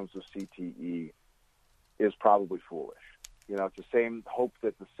outcomes of CTE is probably foolish. It's the same hope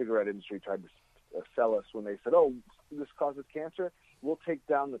that the cigarette industry tried to sell us when they said, oh, this causes cancer. We'll take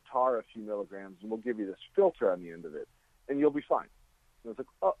down the tar a few milligrams and we'll give you this filter on the end of it, and you'll be fine. And it's like,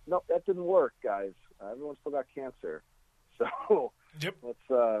 oh, no, that didn't work, guys. Everyone still got cancer. So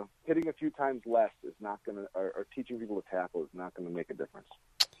let's hitting a few times less is not going to, or teaching people to tackle is not going to make a difference.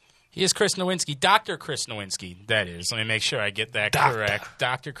 He is Chris Nowinski, Dr. Chris Nowinski, that is. Let me make sure I get that correct.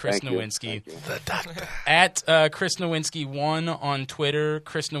 Dr. Chris Nowinski. The doctor. At Chris Nowinski1 on Twitter,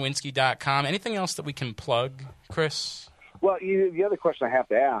 chrisnowinski.com. Anything else that we can plug, Chris? Well, the other question I have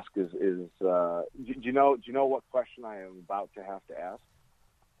to ask is do you know what question I am about to have to ask?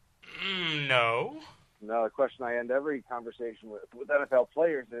 No. No, the question I end every conversation with NFL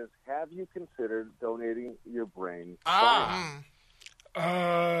players is, have you considered donating your brain? Yeah,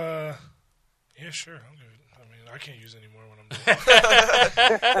 sure. I'm good. I mean, I can't use it anymore when I'm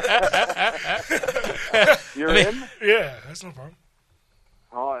doing You're in? Yeah, that's no problem.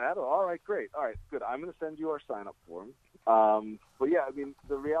 All right, great. All right, good. I'm going to send you our sign-up form. But, yeah, I mean,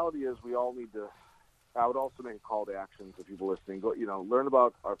 the reality is we all need to – I would also make a call to action to people listening. Go, learn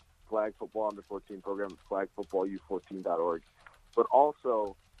about our flag football under 14 program at flagfootballu14.org. But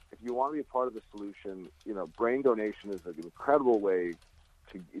also, if you want to be a part of the solution, brain donation is an incredible way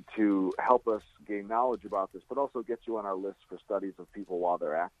to help us gain knowledge about this, but also get you on our list for studies of people while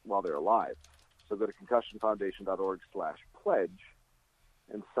they're alive. So go to concussionfoundation.org/pledge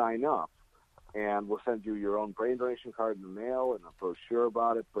and sign up, and we'll send you your own brain donation card in the mail and a brochure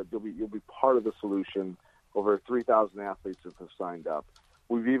about it. But you'll be part of the solution. Over 3,000 athletes have signed up.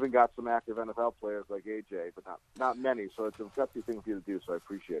 We've even got some active NFL players like AJ, but not many. So it's a hefty thing for you to do. So I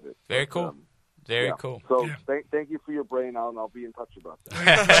appreciate it. Very cool. Very cool. So thank you for your brain, Alan. I'll be in touch about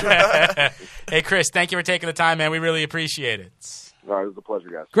that. Hey, Chris, thank you for taking the time, man. We really appreciate it. All right, it was a pleasure,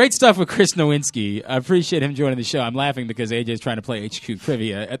 guys. Great stuff with Chris Nowinski. I appreciate him joining the show. I'm laughing because AJ's trying to play HQ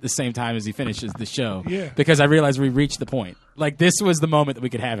Trivia at the same time as he finishes the show. Yeah. Because I realized we reached the point. Like, this was the moment that we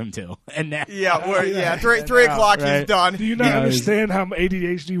could have him till. And now. Yeah, 3 o'clock, right? he's done. Do you not understand how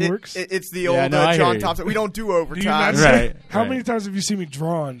ADHD works? It's the old John Thompson. We don't do overtime. Right. How many times have you seen me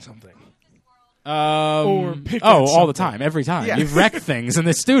draw on something? Or pick all the time, every time. Yeah. You've wrecked things in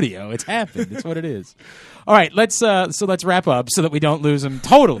the studio. It's happened. It's what it is. All right, let's wrap up so that we don't lose him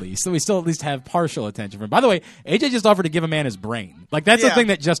totally. So we still at least have partial attention for him. By the way, AJ just offered to give a man his brain. Like that's the thing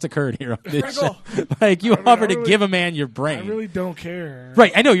that just occurred here on this show. Like you offered to give a man your brain. I really don't care.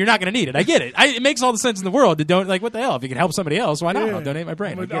 Right, I know you're not going to need it. I get it. It makes all the sense in the world to don't like what the hell if you can help somebody else. Why not? I'll donate my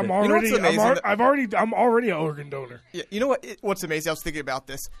brain. I'm already an organ donor. Yeah, you know what? What's amazing? I was thinking about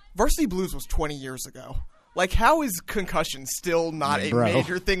this. Varsity Blues was 20 years ago. Like, how is concussion still not a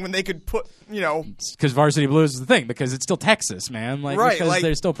major thing when they could put, Because Varsity Blues is the thing, because it's still Texas, man. Like, right, because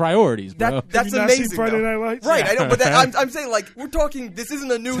there's still priorities, bro. That's amazing. Friday Night Lights? Right, I know, but I'm saying, like, we're talking, this isn't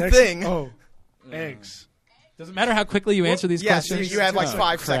a new thing. Oh, eggs. Doesn't matter how quickly you answer these questions. You have like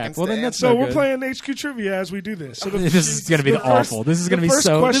 5 seconds. Well, then that's so no we're good. playing HQ Trivia as we do this. So this is going to be awful. This is going to be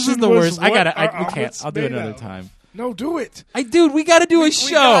so. This is the worst. We can't. I'll do it another time. No, do it. Dude, we got to do a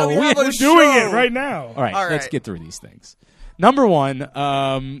show. We're doing it right now. All right, let's get through these things. Number one,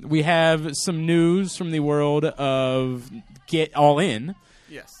 we have some news from the world of Get All In.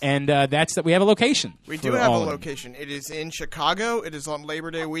 Yes. And that's that we have a location. We do have a location. It is in Chicago. It is on Labor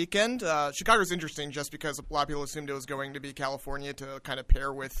Day weekend. Chicago's interesting just because a lot of people assumed it was going to be California to kind of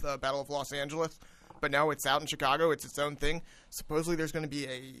pair with Battle of Los Angeles. But no, it's out in Chicago. It's its own thing. Supposedly there's going to be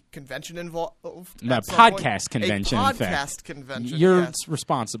a convention involved. A podcast convention, A in fact. podcast convention. You're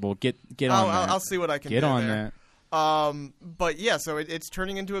responsible. Get on that. I'll see what I can do Get on there. that. But yeah, so it's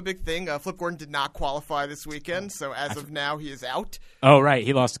turning into a big thing. Flip Gordon did not qualify this weekend, so as of now he is out. Oh, right.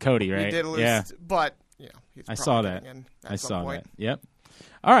 He lost to Cody, right? He did lose, yeah. But he's I saw that. I saw that. Yep.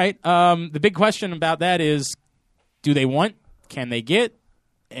 All right. The big question about that is, do they want? Can they get?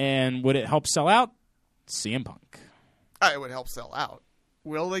 And would it help sell out? CM Punk. It would help sell out.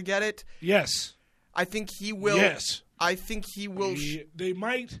 Will they get it? Yes. I think he will. Yes. I think he will. They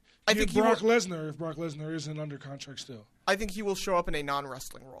might. I think Brock Lesnar if Brock Lesnar isn't under contract still. I think he will show up in a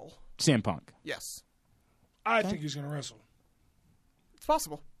non-wrestling role. CM Punk. Yes. I think he's going to wrestle. It's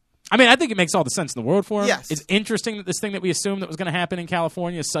possible. I mean, I think it makes all the sense in the world for him. Yes. It's interesting that this thing that we assumed that was going to happen in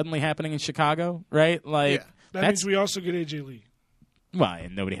California is suddenly happening in Chicago, right? Like that means we also get AJ Lee. Well,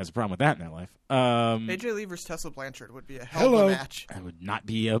 and nobody has a problem with that in their life. AJ Lee versus Tessa Blanchard would be a hell of a match. I would not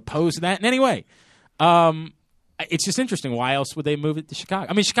be opposed to that in any way. It's just interesting. Why else would they move it to Chicago?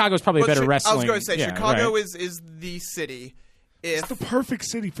 I mean, Chicago's probably better wrestling. I was going to say, Chicago right. is the city. It's the perfect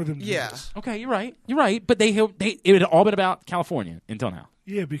city for them to do this. Okay, you're right. But it had all been about California until now.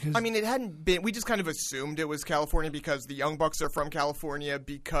 Yeah, because... I mean, it hadn't been... We just kind of assumed it was California because the Young Bucks are from California,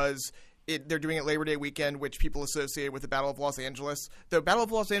 because... they're doing it Labor Day weekend, which people associate with the Battle of Los Angeles. The Battle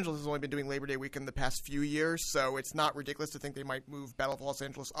of Los Angeles has only been doing Labor Day weekend the past few years, so it's not ridiculous to think they might move Battle of Los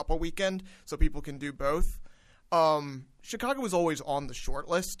Angeles up a weekend so people can do both. Chicago was always on the short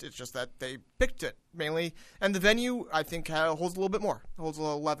list. It's just that they picked it mainly. And the venue, I think, holds a little bit more. It holds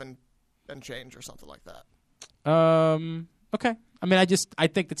 11 and change or something like that. Okay. I mean, I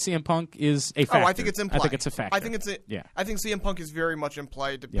think that CM Punk is a factor. Oh, I think it's in play. I think it's a factor. I think CM Punk is very much in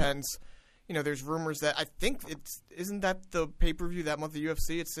play. Depends. there's rumors that I think isn't that the pay-per-view that month of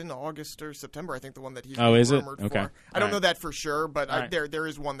UFC? It's in August or September, I think, the one that he's being rumored for. Okay. I don't know that for sure, but there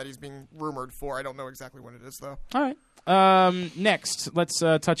is one that he's being rumored for. I don't know exactly when it is, though. All right. Next, let's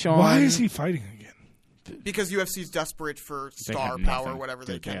touch on... Why is he fighting again? Because UFC's desperate for star power, whatever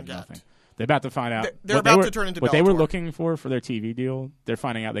they can get. Nothing. They're about to find out. They're about to turn into what Bellator. they were looking for their TV deal. They're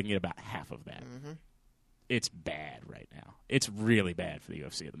finding out they can get about half of that. Mm-hmm. It's bad right now. It's really bad for the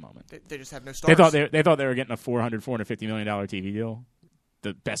UFC at the moment. They just have no stars. They thought they were getting a $450 million TV deal.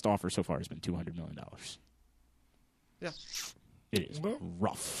 The best offer so far has been $200 million. Yeah, it is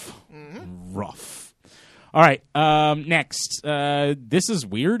rough. Mm-hmm. Rough. All right. Next, this is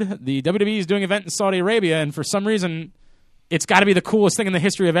weird. The WWE is doing an event in Saudi Arabia, and for some reason, it's got to be the coolest thing in the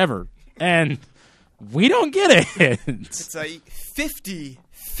history of ever, and we don't get it. It's a 50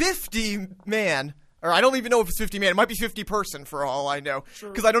 man. Or I don't even know if it's 50 man. It might be 50 person for all I know.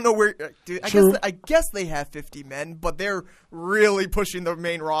 Because I don't know where. I guess they have 50 men, but they're really pushing the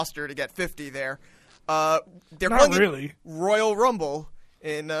main roster to get 50 there. They're not really. Royal Rumble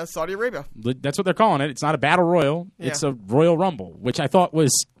in Saudi Arabia. That's what they're calling it. It's not a battle royal. Yeah. It's a Royal Rumble, which I thought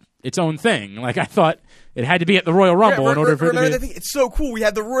was its own thing. Like, I thought it had to be at the Royal Rumble in order for it to be. It's so cool. We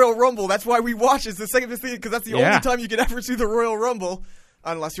had the Royal Rumble. That's why we watch. It's the second thing because that's the only time you can ever see the Royal Rumble,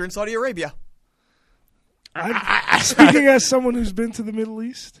 unless you're in Saudi Arabia. Speaking as someone who's been to the Middle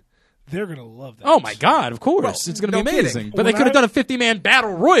East, they're going to love that. Oh, my God, of course. Well, it's going to be amazing. Kidding. But they could have done a 50-man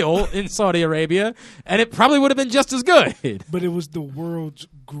battle royal in Saudi Arabia, and it probably would have been just as good. But it was the world's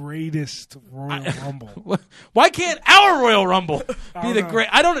greatest Royal Rumble. Why can't our Royal Rumble be the great?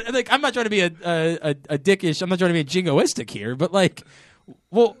 I don't like. I'm not trying to be a dickish. I'm not trying to be jingoistic here, but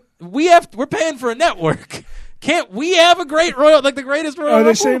we're paying for a network. Can't we have a great Royal, like the greatest Royal Rumble?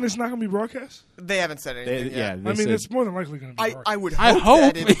 Are they saying it's not going to be broadcast? They haven't said anything yet. I mean, it's more than likely going to be broadcast. I would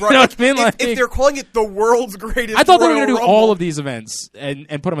hope that it's broadcast. You know what I mean? If they're calling it the world's greatest I thought they were going to do all of these events and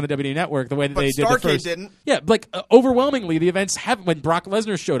put them on the WWE Network the way that they did the first. Didn't. Yeah, overwhelmingly, the events have when Brock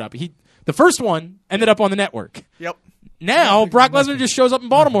Lesnar showed up. The first one ended up on the network. Yep. Now, Brock Lesnar just shows up in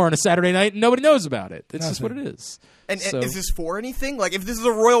Baltimore on a Saturday night and nobody knows about it. It's just what it is. And is this for anything? Like, if this is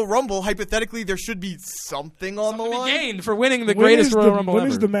a Royal Rumble, hypothetically, there should be something on the line. Gained for winning the greatest Royal Rumble ever.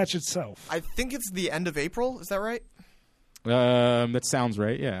 When is the match itself? I think it's the end of April. Is that right? That sounds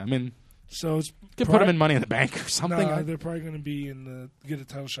right. Yeah, I mean, so it's could put them in Money in the Bank or something. No, they're probably going to be get a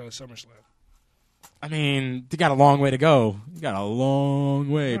title shot at SummerSlam. I mean, they got a long way to go. You got a long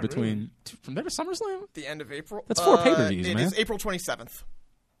way between from there to SummerSlam. The end of April. That's 4 pay-per-views, man. It is April 27th.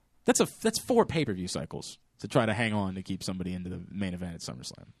 That's 4 pay-per-view cycles to try to hang on to keep somebody into the main event at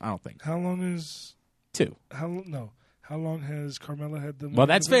SummerSlam. I don't think. How long is 2? How long has Carmella had the? Well,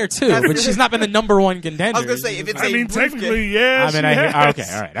 that's fair too, but she's not been the number one contender. I was gonna say if it's technically, yes. I mean,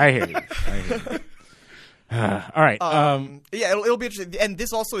 okay, all right, I hear you. All right. Yeah, it'll be interesting, and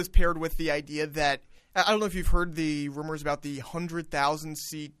this also is paired with the idea that I don't know if you've heard the rumors about the 100,000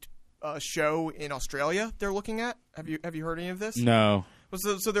 seat show in Australia. They're looking at. Have you heard any of this? No.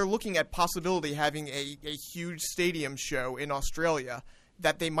 So they're looking at possibility having a huge stadium show in Australia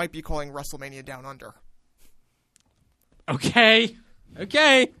that they might be calling WrestleMania Down Under. Okay.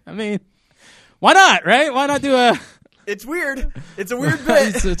 I mean, why not, right? Why not do a... It's weird. It's a weird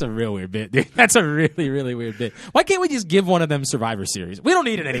bit. It's a real weird bit, dude. That's a really, really weird bit. Why can't we just give one of them Survivor Series? We don't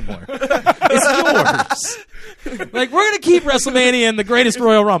need it anymore. It's yours. Like, we're going to keep WrestleMania and the Greatest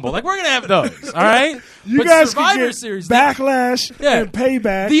Royal Rumble. Like, we're going to have those, all right? You guys Survivor can get Series, Backlash and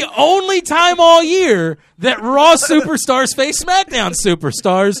Payback. The only time all year that Raw superstars face SmackDown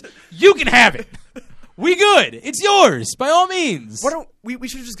superstars, you can have it. We good. It's yours, by all means. We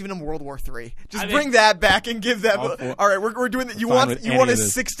should have just given them World War III. Bring that back and give them. All right, we're doing that. You want a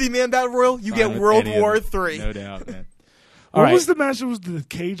 60-man battle royal? You get World War III. No doubt, man. What was the match? It was the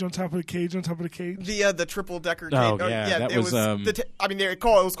cage on top of the cage on top of the cage. The triple decker cage. Oh yeah, that was. It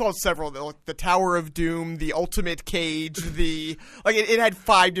was called several. The Tower of Doom, the Ultimate Cage. It had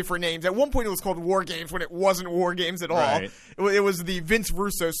 5 different names. At one point, it was called War Games when it wasn't War Games at all. Right. It was the Vince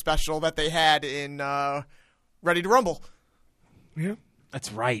Russo special that they had in Ready to Rumble. Yeah,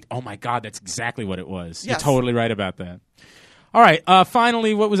 that's right. Oh my God, that's exactly what it was. Yes. You're totally right about that. All right.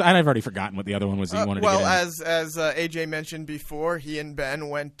 Finally, what was? I've already forgotten what the other one was. That you wanted to get in. As AJ mentioned before, he and Ben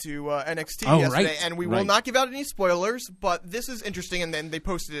went to NXT yesterday, and we will not give out any spoilers. But this is interesting, and then they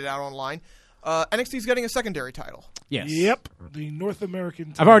posted it out online. NXT is getting a secondary title. Yes. Yep. The North American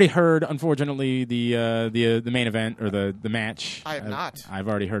title. I've already heard, unfortunately, the main event or the match. I have not. I've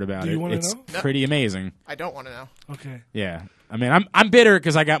already heard about it. Do you want to know? It's pretty amazing. I don't want to know. Okay. Yeah. I mean, I'm bitter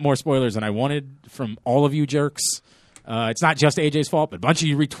because I got more spoilers than I wanted from all of you jerks. It's not just AJ's fault, but a bunch of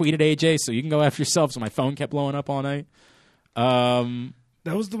you retweeted AJ, so you can go after yourself. So my phone kept blowing up all night.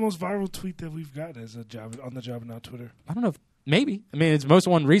 That was the most viral tweet that we've got as a job on the Job Now Twitter. I don't know. Maybe. I mean, it's the most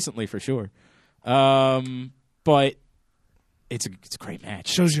one recently for sure. But it's a great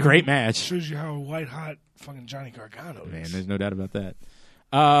match. It's a great match. Shows you how white hot fucking Johnny Gargano is. Man, there's no doubt about that.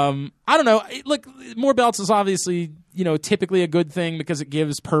 I don't know. Look, more belts is obviously, typically a good thing because it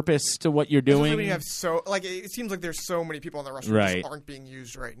gives purpose to what you're doing. We have it seems like there's so many people on the roster Right. that just aren't being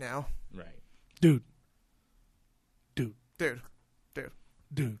used right now. Right. Dude.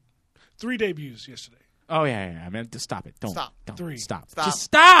 3 debuts yesterday. Oh, yeah. I mean, just stop it. Don't. Stop. Don't. 3. Stop. Stop. Just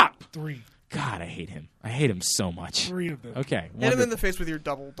stop. 3. God, I hate him. I hate him so much. 3 of them. Okay. Hit him in the face with your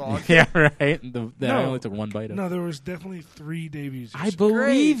double dog. Yeah, right. I only took one bite of it. No, there was definitely 3 debuts yesterday. I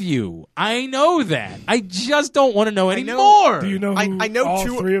believe you. I know that. I just don't want to know any more. Do you know who I know all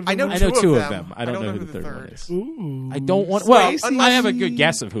two. 3 of them I know were? two of them. I don't know who the third one is. Ooh. I don't want. Well, Spicy. I have a good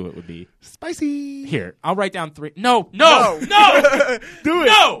guess of who it would be. Spicy. Here, I'll write down 3. No. Do it.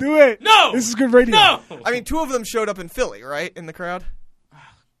 No. Do it. No. This is good radio. No. I mean, 2 of them showed up in Philly, right, in the crowd.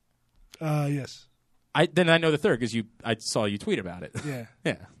 Yes. Then I know the third because I saw you tweet about it. Yeah.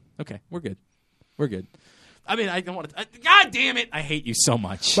 Yeah. Okay, we're good. I mean, I don't want to. God damn it! I hate you so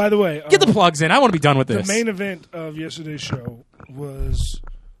much. By the way, get the plugs in. I want to be done with this. The main event of yesterday's show was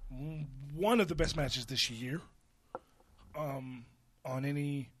one of the best matches this year. On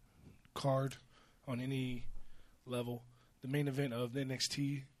any card, on any level, the main event of the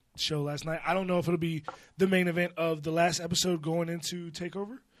NXT show last night. I don't know if it'll be the main event of the last episode going into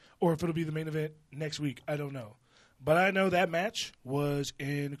TakeOver, or if it'll be the main event next week. I don't know. But I know that match was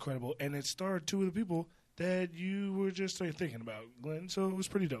incredible, and it starred 2 of the people that you were just thinking about, Glenn, so it was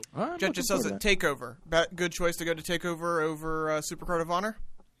pretty dope. Jet just says it, TakeOver. Good choice to go to TakeOver over Supercard of Honor?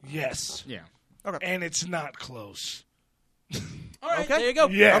 Yes. Yeah. Okay. And it's not close. All right, okay. there you go.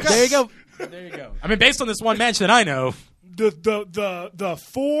 Yes. Okay. There you go. I mean, based on this one match that I know. The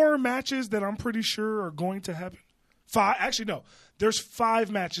 4 matches that I'm pretty sure are going to happen. 5, actually, no. There's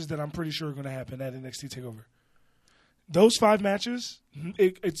 5 matches that I'm pretty sure are going to happen at NXT TakeOver. Those 5 matches,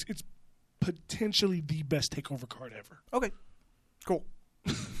 it's potentially the best TakeOver card ever. Okay. Cool.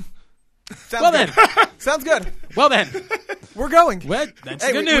 Sounds good. Well then. We're going. Well, that's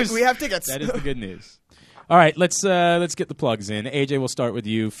the good news. We have tickets. That is the good news. All right, let's get the plugs in. AJ, we'll start with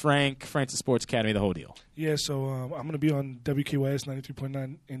you. Francis Sports Academy, the whole deal. Yeah, so I'm going to be on WKYS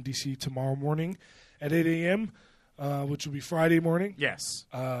 93.9 in DC tomorrow morning at 8 a.m., which will be Friday morning. Yes.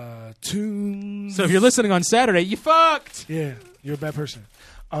 Tunes. So if you're listening on Saturday, you fucked. Yeah, you're a bad person.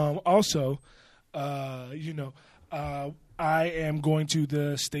 Also, I am going to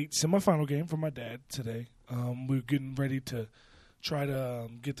the state semifinal game for my dad today. We're getting ready to try to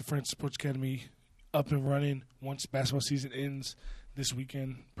get the Francis Sports Academy up and running once basketball season ends this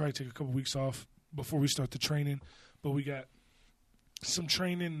weekend. Probably take a couple weeks off before we start the training. But we got some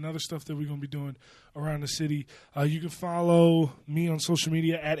training and other stuff that we're going to be doing around the city. You can follow me on social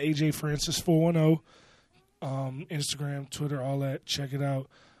media at AJFrancis410. Instagram, Twitter, all that. Check it out.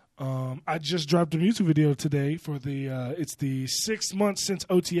 I just dropped a music video today for it's the 6 months since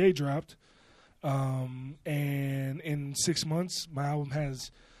OTA dropped. And in 6 months, my album has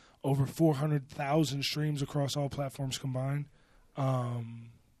over 400,000 streams across all platforms combined.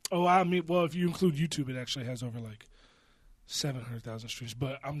 If you include YouTube, it actually has over 700,000 streams.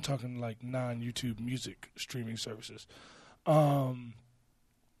 But I'm talking non-YouTube music streaming services. And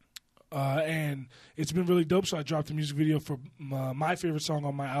it's been really dope. So I dropped a music video for my favorite song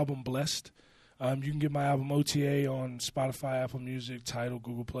on my album, Blessed. You can get my album OTA on Spotify, Apple Music, Tidal,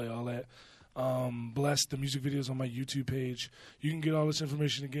 Google Play, all that. Blessed, the music videos on my YouTube page. You can get all this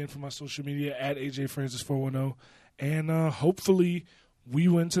information again from my social media at AJFrancis410. And hopefully we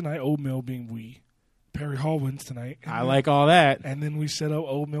win tonight, Old Mill being we. Perry Hall wins tonight. I like all that. And then we set up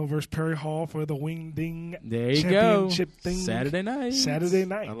Old Mill versus Perry Hall for the Wing Ding Championship thing. Saturday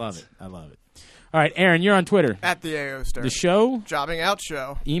night. I love it. All right, Aaron, you're on Twitter. At the AO Star. The show? Jobbing Out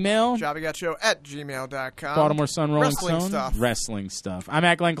Show. Email? jobbingoutshow@gmail.com. Baltimore Sun, Rolling Stone. Wrestling stuff. I'm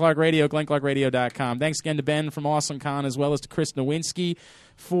at Glenn Clark Radio, GlennClarkRadio.com. Thanks again to Ben from Awesome Con, as well as to Chris Nowinski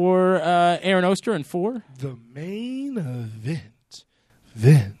for Aaron Oster and for the main event.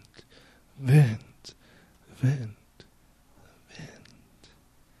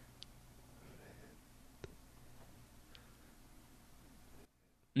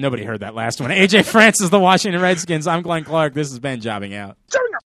 Nobody heard that last one. AJ Francis, the Washington Redskins. I'm Glenn Clark. This has been Jobbing Out.